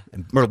great. Yeah.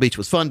 And Myrtle Beach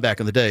was fun back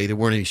in the day. There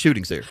weren't any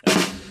shootings there.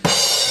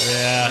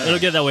 Yeah. It'll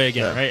get that way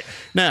again, right?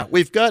 Now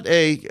we've got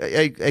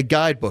a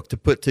guidebook to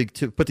put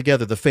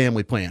together the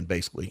family plan,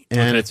 basically, and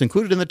Okay. it's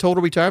included in the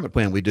total retirement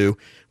plan we do.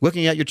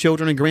 Looking at your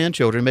children and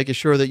grandchildren, making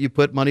sure that you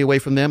put money away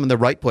from them in the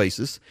right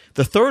places.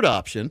 The third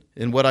option,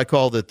 in what I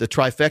call the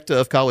trifecta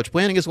of college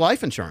planning, is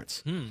life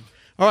insurance.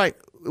 All right,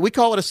 we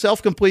call it a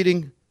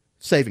self-completing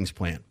savings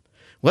plan.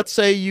 Let's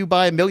say you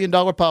buy $1 million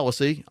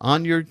policy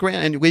on your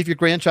and you leave your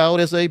grandchild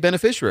as a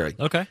beneficiary.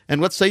 Okay. And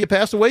let's say you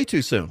pass away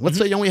too soon. Let's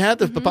say you only had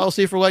the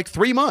policy for like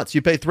 3 months.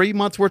 You pay 3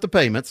 months worth of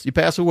payments. You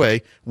pass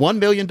away. $1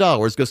 million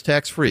goes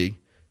tax free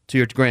to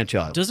your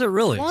grandchild. Does it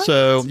really? What?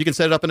 So you can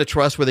set it up in a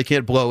trust where they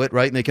can't blow it,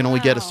 right? And they can only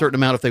get a Wow. certain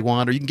amount if they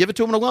want, or you can give it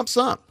to them in a lump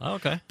sum.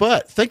 Okay.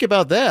 But think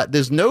about that.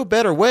 There's no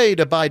better way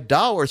to buy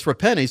dollars for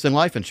pennies than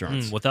life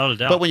insurance. Without a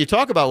doubt. But when you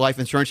talk about life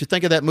insurance, you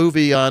think of that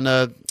movie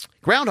on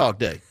Groundhog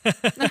Day,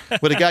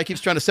 where the guy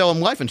keeps trying to sell him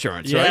life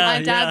insurance, right? Yeah.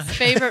 My dad's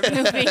favorite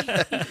movie.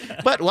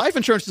 But life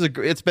insurance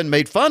it's been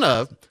made fun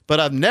of, but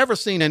I've never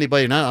seen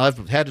anybody. Now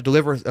I've had to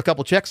deliver a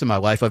couple checks in my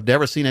life. I've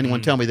never seen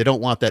anyone tell me they don't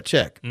want that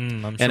check,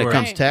 I'm and sure. it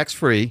comes Right. tax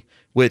free.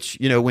 Which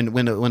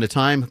when the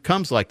time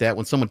comes like that,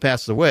 when someone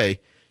passes away,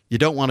 you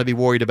don't want to be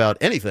worried about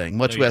anything,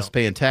 much No, you less don't.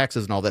 paying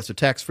taxes and all that. So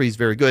tax free is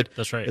very good.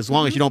 That's right. As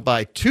long as you don't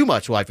buy too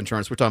much life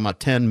insurance. We're talking about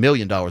 $10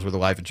 million worth of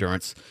life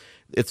insurance.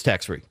 It's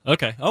tax free.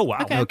 Okay. Oh,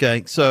 wow. Okay.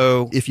 Okay,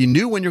 so if you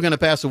knew when you're going to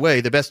pass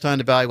away, the best time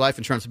to buy life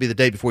insurance would be the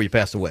day before you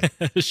pass away.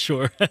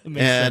 Sure. Makes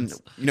And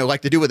sense.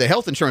 like they do with the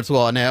health insurance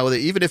law now, that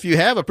even if you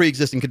have a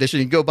pre-existing condition,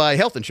 you can go buy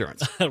health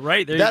insurance.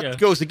 Right. There That you go.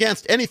 goes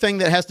against anything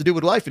that has to do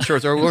with life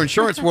insurance or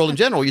insurance world in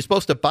general. You're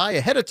supposed to buy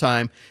ahead of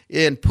time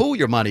and pool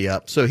your money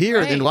up. So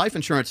here in Right. life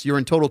insurance, you're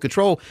in total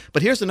control.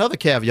 But here's another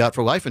caveat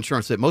for life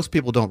insurance that most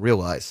people don't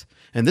realize.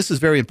 And this is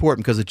very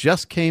important because it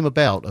just came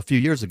about a few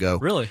years ago.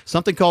 Really?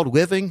 Something called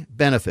living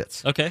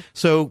benefits. Okay.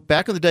 So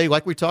back in the day,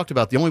 like we talked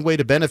about, the only way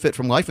to benefit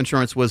from life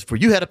insurance was for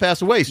you had to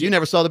pass away, so you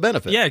never saw the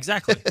benefit. Yeah,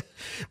 exactly.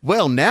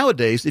 Well,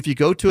 nowadays, if you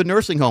go to a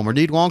nursing home or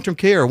need long-term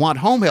care or want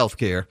home health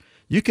care,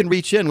 you can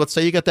reach in. Let's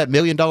say you got that $1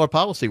 million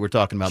policy we're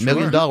talking about, $1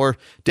 million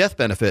death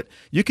benefit.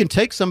 You can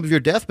take some of your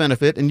death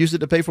benefit and use it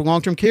to pay for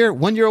long-term care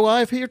when you're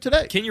alive here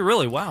today. Can you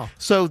really? Wow.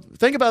 So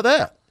think about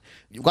that.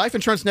 Life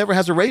insurance never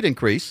has a rate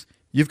increase.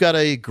 You've got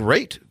a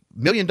great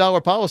 $1 million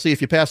policy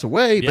if you pass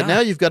away, Yeah. but now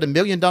you've got $1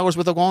 million worth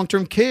of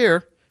long-term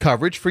care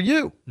coverage for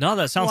you. No,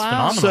 that sounds Wow.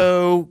 phenomenal.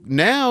 So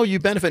now you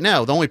benefit.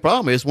 Now, the only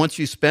problem is once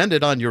you spend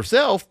it on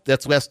yourself,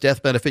 that's less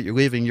death benefit you're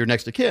leaving your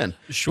next of kin.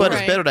 Sure. But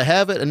it's Right. better to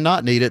have it and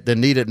not need it than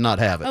need it and not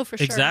have it. Oh, for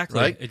sure. Exactly.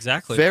 Right?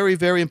 Exactly. Very,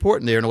 very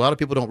important there. And a lot of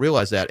people don't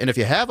realize that. And if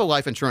you have a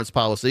life insurance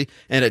policy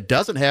and it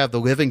doesn't have the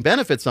living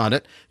benefits on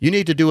it, you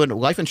need to do a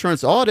life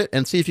insurance audit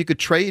and see if you could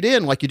trade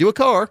in, like you do a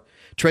car,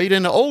 trade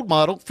in the old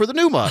model for the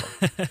new model.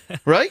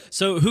 Right?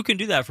 So who can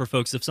do that for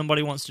folks if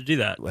somebody wants to do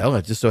that? Well,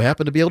 I just so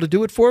happen to be able to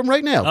do it for them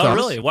right now. Oh, Thomas.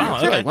 really? Wow,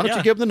 That's right. okay, Why don't yeah.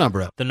 you give them the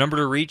number out? The number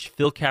to reach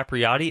Phil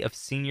Capriotti of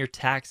Senior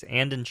Tax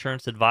and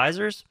Insurance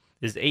Advisors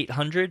is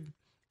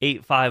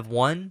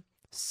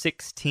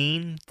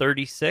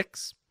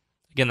 800-851-1636.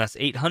 Again, that's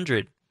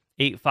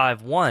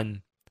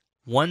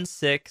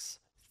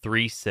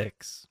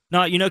 800-851-1636.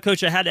 Now,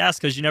 Coach, I had to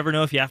ask because you never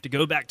know if you have to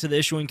go back to the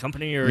issuing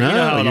company or No,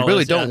 how it you all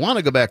really is, don't yeah. want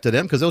to go back to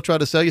them because they'll try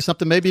to sell you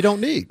something maybe you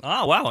don't need.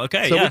 Oh, wow.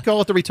 Okay. So yeah. we call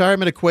it the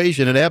retirement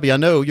equation. And Abby, I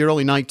know you're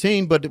only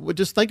 19, but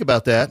just think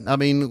about that. I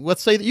mean,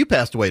 let's say that you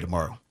passed away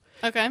tomorrow.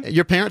 Okay.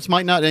 Your parents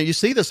might not, and you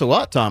see this a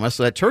lot, Thomas,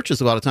 at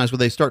churches a lot of times where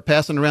they start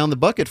passing around the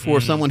bucket for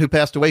someone who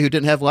passed away who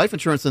didn't have life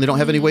insurance and they don't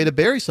have any way to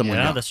bury someone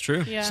Yeah, now. that's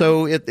true. Yeah.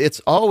 So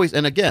it's always,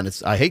 and again,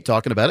 I hate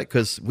talking about it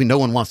because no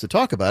one wants to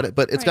talk about it,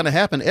 but it's Right. going to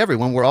happen to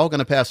everyone. We're all going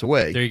to pass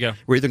away. There you go.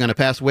 We're either going to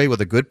pass away with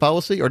a good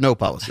policy or no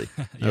policy.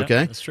 Yeah,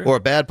 okay? that's true. Or a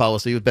bad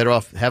policy, with better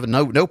off having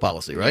no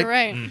policy, right? You're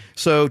right.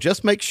 So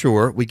just make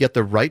sure we get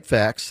the right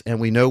facts and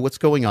we know what's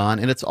going on,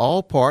 and it's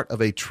all part of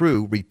a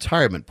true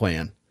retirement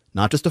plan.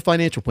 Not just a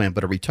financial plan,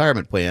 but a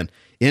retirement plan.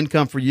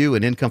 Income for you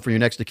and income for your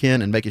next of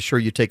kin, and making sure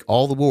you take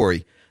all the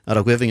worry out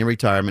of living in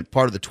retirement.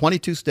 Part of the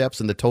 22 steps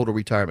in the total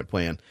retirement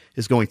plan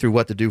is going through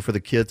what to do for the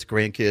kids,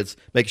 grandkids,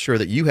 making sure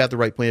that you have the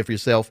right plan for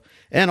yourself,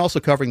 and also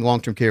covering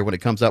long-term care when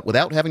it comes up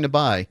without having to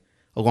buy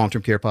a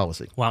long-term care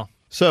policy. Wow.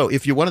 So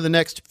if you're one of the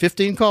next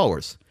 15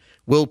 callers,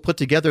 we'll put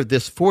together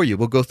this for you.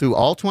 We'll go through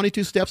all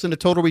 22 steps in the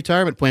total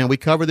retirement plan. We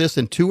cover this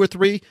in 2 or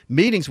 3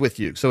 meetings with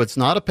you. So it's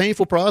not a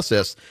painful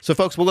process. So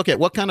folks, we'll look at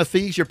what kind of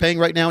fees you're paying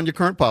right now in your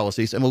current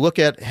policies, and we'll look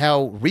at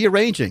how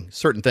rearranging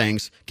certain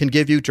things can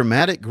give you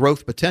dramatic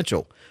growth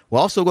potential.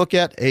 We'll also look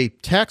at a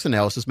tax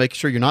analysis, making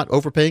sure you're not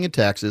overpaying in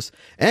taxes,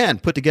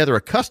 and put together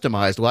a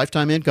customized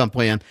lifetime income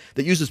plan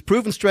that uses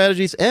proven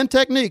strategies and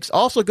techniques,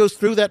 also goes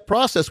through that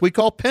process we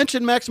call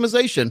pension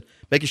maximization,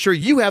 making sure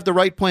you have the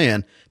right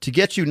plan to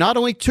get you not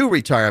only to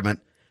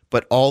retirement,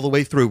 but all the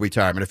way through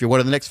retirement. If you're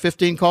one of the next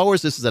 15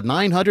 callers, this is a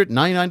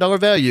 $999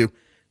 value,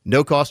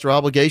 no cost or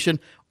obligation.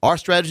 Our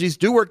strategies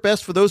do work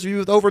best for those of you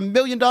with over $1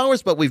 million,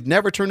 but we've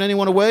never turned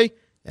anyone away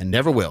and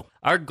never will.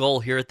 Our goal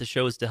here at the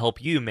show is to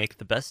help you make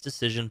the best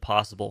decision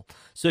possible.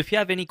 So if you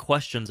have any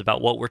questions about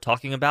what we're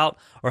talking about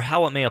or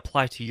how it may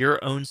apply to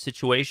your own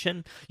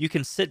situation, you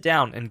can sit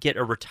down and get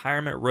a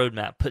retirement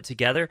roadmap put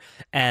together.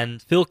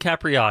 And Phil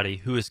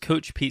Capriotti, who is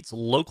Coach Pete's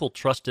local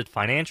trusted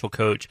financial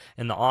coach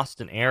in the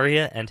Austin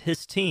area, and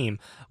his team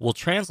will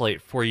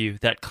translate for you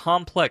that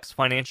complex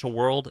financial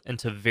world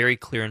into very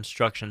clear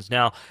instructions.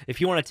 Now,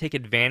 if you want to take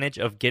advantage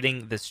of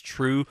getting this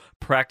true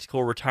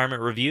practical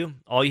retirement review,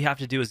 all you have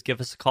to do is give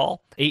us a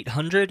call,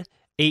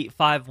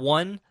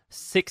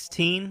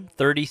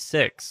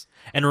 800-851-1636.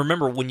 And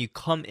remember, when you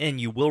come in,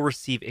 you will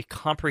receive a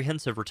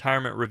comprehensive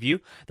retirement review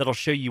that'll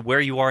show you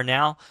where you are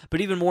now. But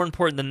even more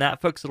important than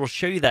that, folks, it'll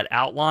show you that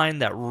outline,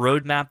 that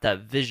roadmap, that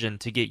vision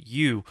to get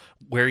you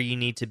where you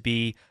need to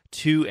be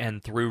to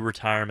and through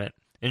retirement.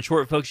 In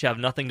short, folks, you have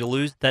nothing to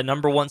lose. That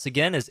number, once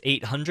again, is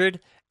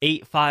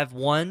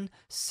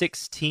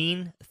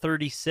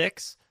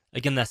 800-851-1636.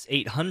 Again, that's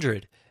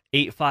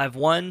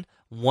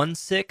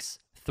 800-851-1636.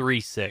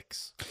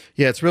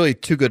 Yeah, it's really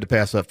too good to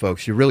pass up,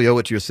 folks. You really owe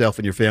it to yourself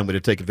and your family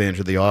to take advantage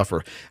of the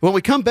offer. When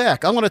we come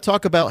back, I want to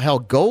talk about how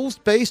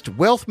goals-based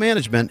wealth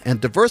management and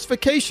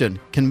diversification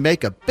can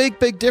make a big,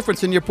 big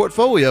difference in your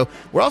portfolio.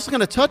 We're also going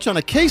to touch on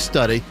a case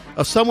study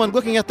of someone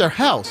looking at their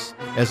house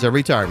as their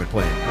retirement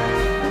plan.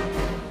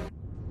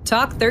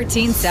 Talk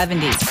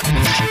 1370.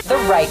 The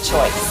right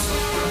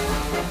choice.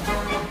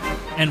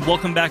 And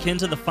welcome back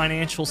into the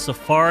Financial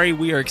Safari.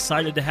 We are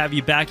excited to have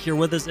you back here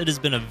with us. It has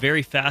been a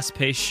very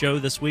fast-paced show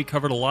this week,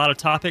 covered a lot of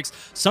topics.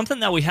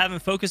 Something that we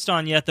haven't focused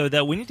on yet, though,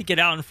 that we need to get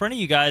out in front of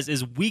you guys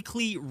is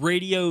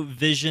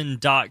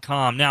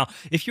weeklyradiovision.com. Now,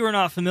 if you are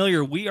not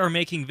familiar, we are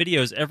making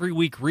videos every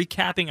week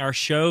recapping our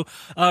show.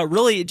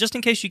 Really, just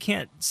in case you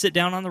can't sit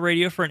down on the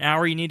radio for an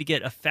hour, you need to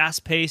get a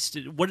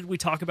fast-paced, what did we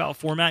talk about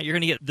format? You're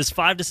going to get this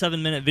 5 to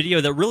 7 minute video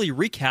that really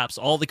recaps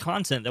all the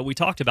content that we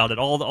talked about,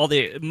 all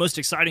the most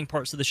exciting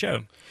parts of the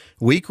show.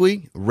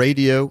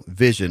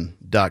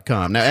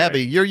 weeklyradiovision.com. Now,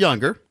 Abby, you're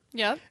younger.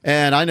 Yep.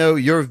 And I know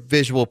you're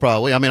visual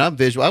probably. I mean, I'm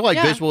visual. I like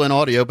visual and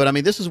audio, but I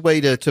mean, this is a way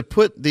to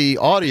put the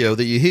audio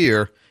that you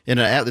hear in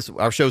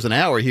our show's an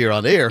hour here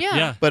on air.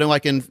 Yeah. But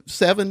in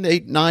 7,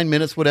 8, 9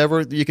 minutes,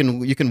 whatever, you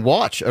can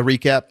watch a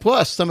recap.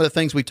 Plus some of the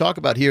things we talk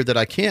about here that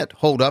I can't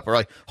hold up, or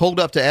I hold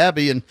up to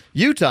Abby and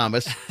you,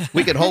 Thomas,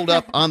 we can hold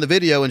up on the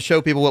video and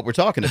show people what we're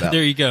talking about.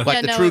 There you go. Like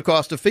Yeah, the no, true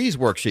cost of fees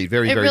worksheet.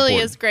 Very, It very really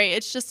important. is great.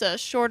 It's just a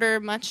shorter,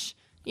 much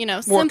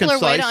More simpler way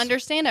concise. to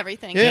understand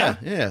everything.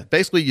 Yeah.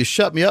 Basically, you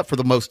shut me up for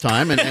the most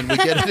time, and we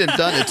get it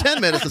done in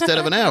 10 minutes instead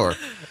of an hour.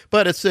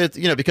 But it's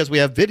because we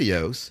have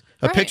videos.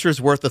 A Right. picture's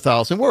worth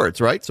 1,000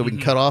 words, right? So we can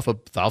cut off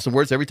 1,000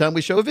 words every time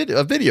we show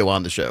a video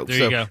on the show. There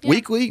so you go.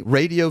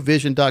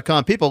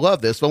 weeklyradiovision.com. People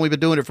love this. Well, we've been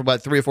doing it for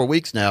about 3 or 4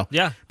 weeks now.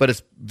 Yeah. But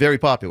it's very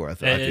popular, I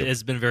feel.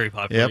 It's been very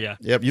popular, Yep. yeah.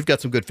 Yep. You've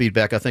got some good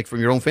feedback, I think,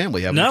 from your own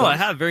family, haven't you? No, I Thomas?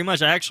 have very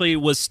much. I actually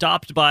was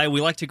stopped by,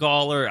 we like to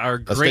call her our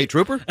A state great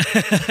trooper?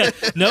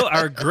 no,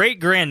 our great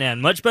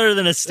grandnan. Much better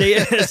than a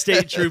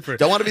state trooper.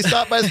 Don't want to be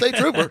stopped by a state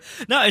trooper.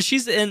 No, and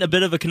she's in a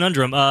bit of a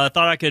conundrum. Thought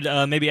I could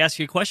maybe ask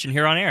you a question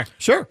here on air.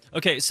 Sure.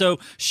 Okay, so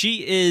she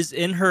is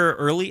in her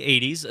early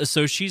 80s,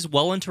 so she's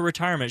well into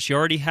retirement. She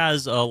already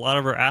has a lot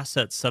of her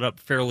assets set up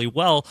fairly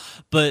well,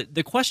 but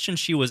the question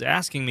she was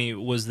asking me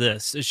was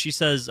this. She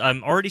says,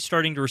 I'm already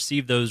starting to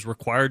receive those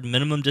required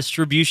minimum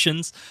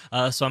distributions,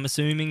 so I'm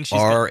assuming she's...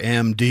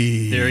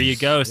 RMD. There you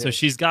go. So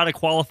she's got a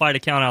qualified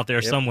account out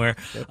there somewhere.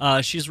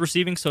 She's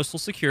receiving Social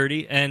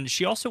Security, and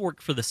she also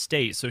worked for the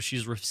state, so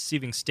she's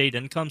receiving state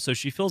income, so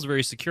she feels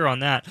very secure on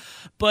that.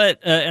 But,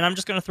 and I'm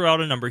just going to throw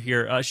out a number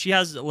here. She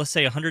has, let's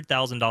say,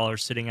 $100,000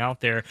 sitting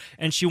out there,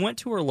 and she went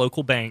to her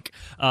local bank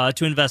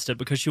to invest it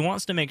because she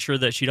wants to make sure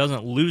that she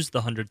doesn't lose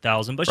the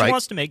 $100,000, but she Right.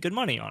 wants to make good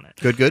money on it.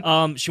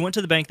 Good. She went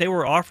to the bank. They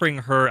were offering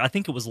her, I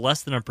think it was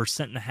less than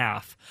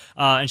 1.5%,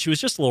 and she was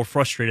just a little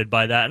frustrated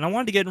by that. And I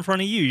wanted to get in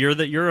front of you.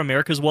 You're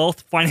America's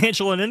Wealth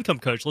financial and income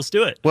coach. Let's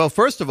do it. Well,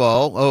 first of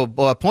all,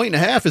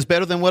 1.5 is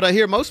better than what I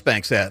hear most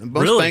banks at.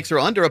 Most Really? banks are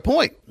under a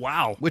point.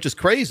 Wow. Which is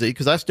crazy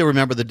because I still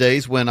remember the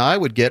days when I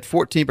would get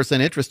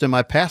 14% interest in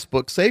my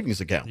passbook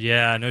savings account.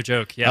 Yeah, no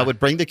joke. Yeah. I would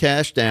bring the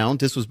cash down.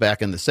 This was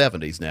back in the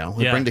 70s now.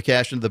 I'd Yeah. bring the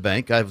cash into the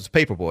bank. I was a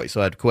paper boy,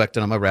 so I'd collect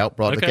it on my route,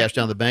 brought the Okay. cash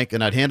down to the bank,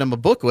 and I'd hand them a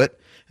booklet,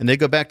 and they'd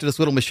go back to this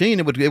little machine.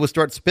 It would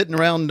start spitting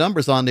around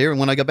numbers on there, and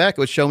when I go back, it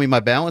would show me my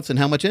balance and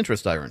how much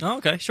interest I earned. Oh,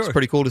 okay, sure. It's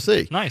pretty cool to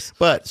see. Nice.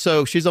 But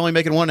so she's only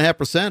making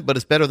 1.5%, but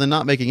it's better than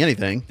not making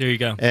anything. There you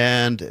go.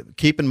 And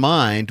keep in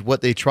mind,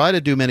 what they try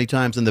to do many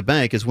times in the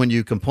bank is when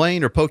you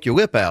complain or poke your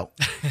whip out,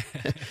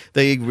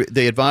 they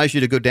advise you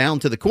to go down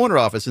to the corner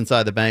office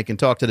inside the bank and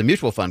talk to the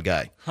mutual fund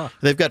guy.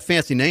 They've got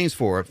fancy names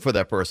for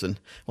that person,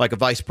 like a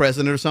vice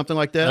president or something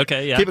like that.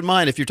 Okay, yeah. Keep in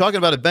mind, if you're talking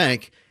about a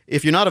bank,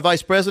 if you're not a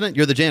vice president,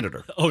 you're the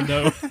janitor. Oh,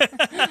 no.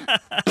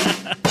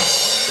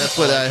 That's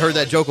what I heard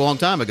that joke a long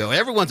time ago.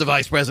 Everyone's a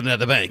vice president at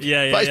the bank.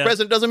 Yeah, Vice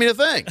president doesn't mean a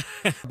thing.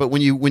 But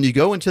when you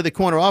go into the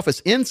corner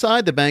office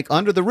inside the bank,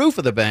 under the roof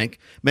of the bank,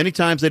 many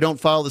times they don't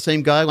follow the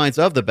same guidelines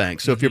of the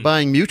bank. So if you're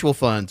buying mutual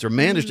funds or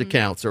managed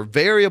accounts or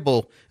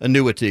variable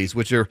annuities,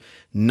 which are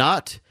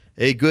not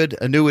a good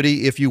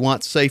annuity if you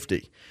want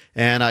safety.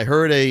 And I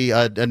heard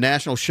a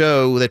national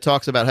show that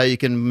talks about how you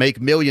can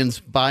make millions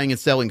buying and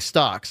selling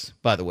stocks.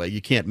 By the way, you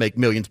can't make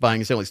millions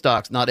buying and selling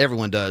stocks. Not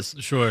everyone does.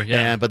 Sure,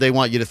 yeah. But they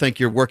want you to think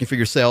you're working for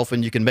yourself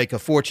and you can make a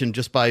fortune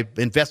just by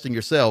investing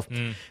yourself.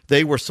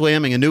 They were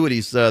slamming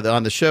annuities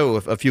on the show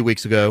a few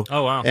weeks ago.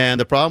 Oh, wow.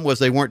 And the problem was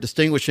they weren't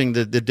distinguishing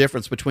the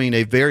difference between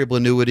a variable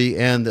annuity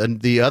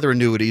and the other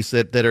annuities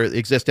that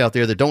exist out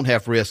there that don't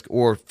have risk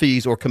or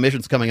fees or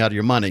commissions coming out of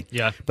your money.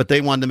 Yeah. But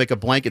they wanted to make a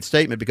blanket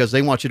statement because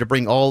they want you to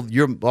bring all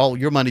your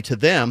money to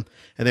them,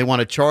 and they want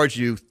to charge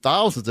you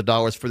thousands of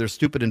dollars for their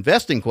stupid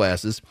investing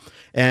classes.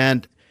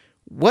 And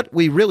what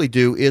we really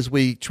do is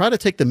we try to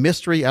take the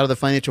mystery out of the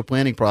financial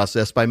planning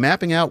process by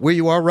mapping out where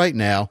you are right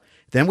now.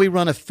 Then we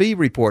run a fee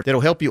report that'll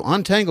help you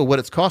untangle what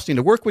it's costing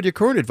to work with your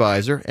current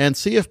advisor and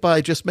see if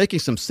by just making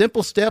some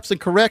simple steps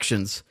and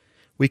corrections,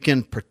 we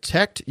can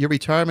protect your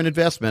retirement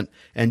investment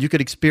and you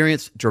could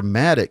experience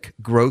dramatic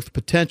growth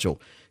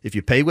potential. If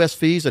you pay less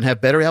fees and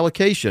have better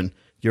allocation,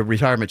 your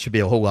retirement should be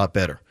a whole lot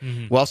better.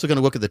 We're also going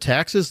to look at the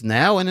taxes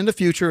now and in the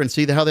future and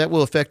see how that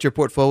will affect your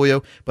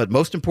portfolio. But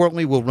most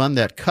importantly, we'll run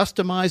that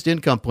customized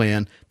income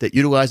plan that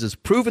utilizes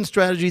proven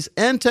strategies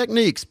and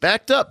techniques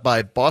backed up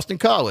by Boston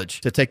College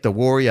to take the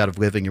worry out of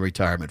living in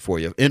retirement for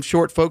you. In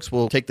short, folks,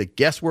 we'll take the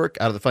guesswork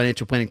out of the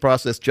financial planning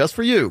process just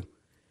for you.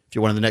 If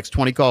you're one of the next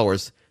 20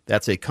 callers,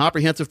 that's a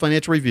comprehensive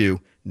financial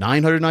review,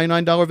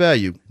 $999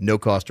 value, no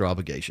cost or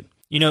obligation.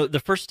 You know, the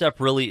first step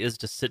really is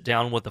to sit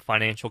down with a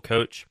financial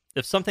coach.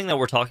 If something that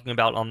we're talking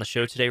about on the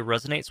show today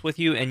resonates with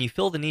you and you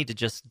feel the need to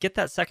just get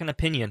that second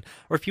opinion,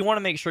 or if you want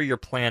to make sure your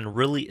plan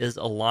really is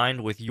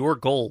aligned with your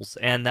goals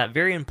and that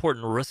very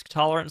important risk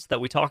tolerance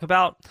that we talk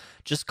about,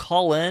 just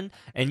call in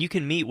and you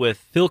can meet with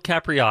Phil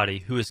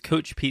Capriotti, who is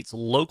Coach Pete's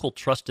local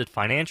trusted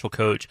financial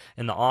coach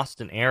in the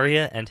Austin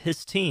area, and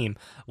his team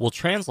will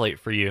translate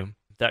for you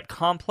that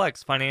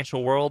complex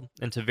financial world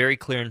into very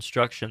clear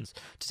instructions.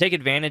 To take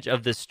advantage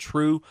of this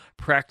true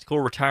practical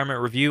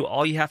retirement review,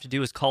 all you have to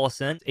do is call us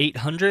in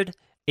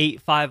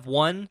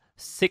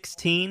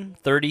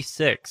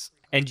 800-851-1636,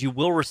 and you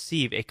will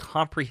receive a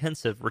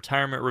comprehensive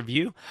retirement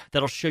review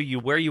that'll show you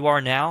where you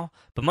are now,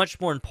 but much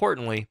more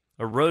importantly,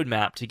 a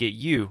roadmap to get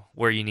you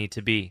where you need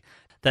to be.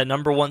 That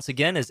number once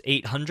again is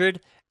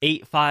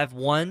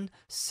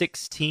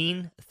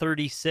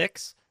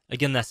 800-851-1636.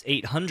 Again, that's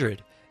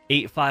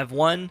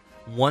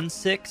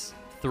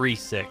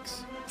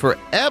 800-851-1636. For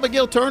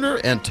Abigail Turner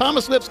and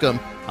Thomas Lipscomb,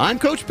 I'm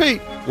Coach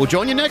Pete. We'll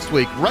join you next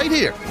week right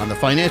here on the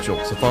Financial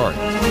Safari.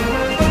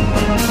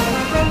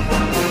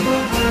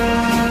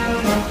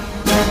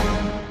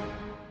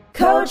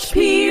 Coach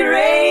P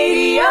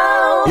Radio.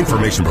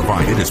 Information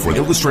provided is for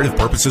illustrative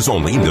purposes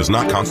only and does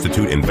not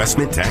constitute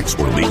investment, tax,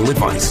 or legal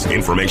advice.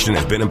 Information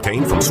has been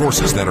obtained from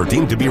sources that are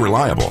deemed to be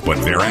reliable, but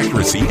their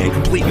accuracy and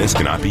completeness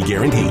cannot be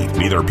guaranteed.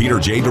 Neither Peter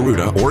J.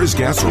 Deruta or his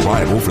guests are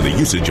liable for the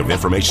usage of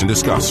information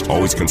discussed.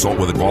 Always consult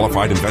with a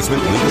qualified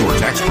investment, legal, or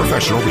tax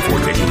professional before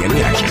taking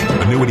any action.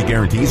 Annuity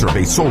guarantees are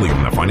based solely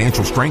on the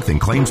financial strength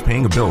and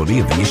claims-paying ability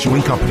of the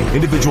issuing company.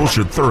 Individuals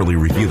should thoroughly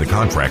review the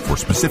contract for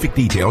specific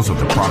details of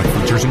the product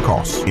features and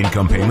costs.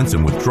 Income payments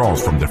and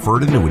withdrawals from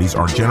deferred annuities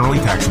are generally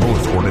taxable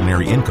as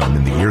ordinary income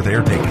in the year they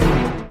are taken.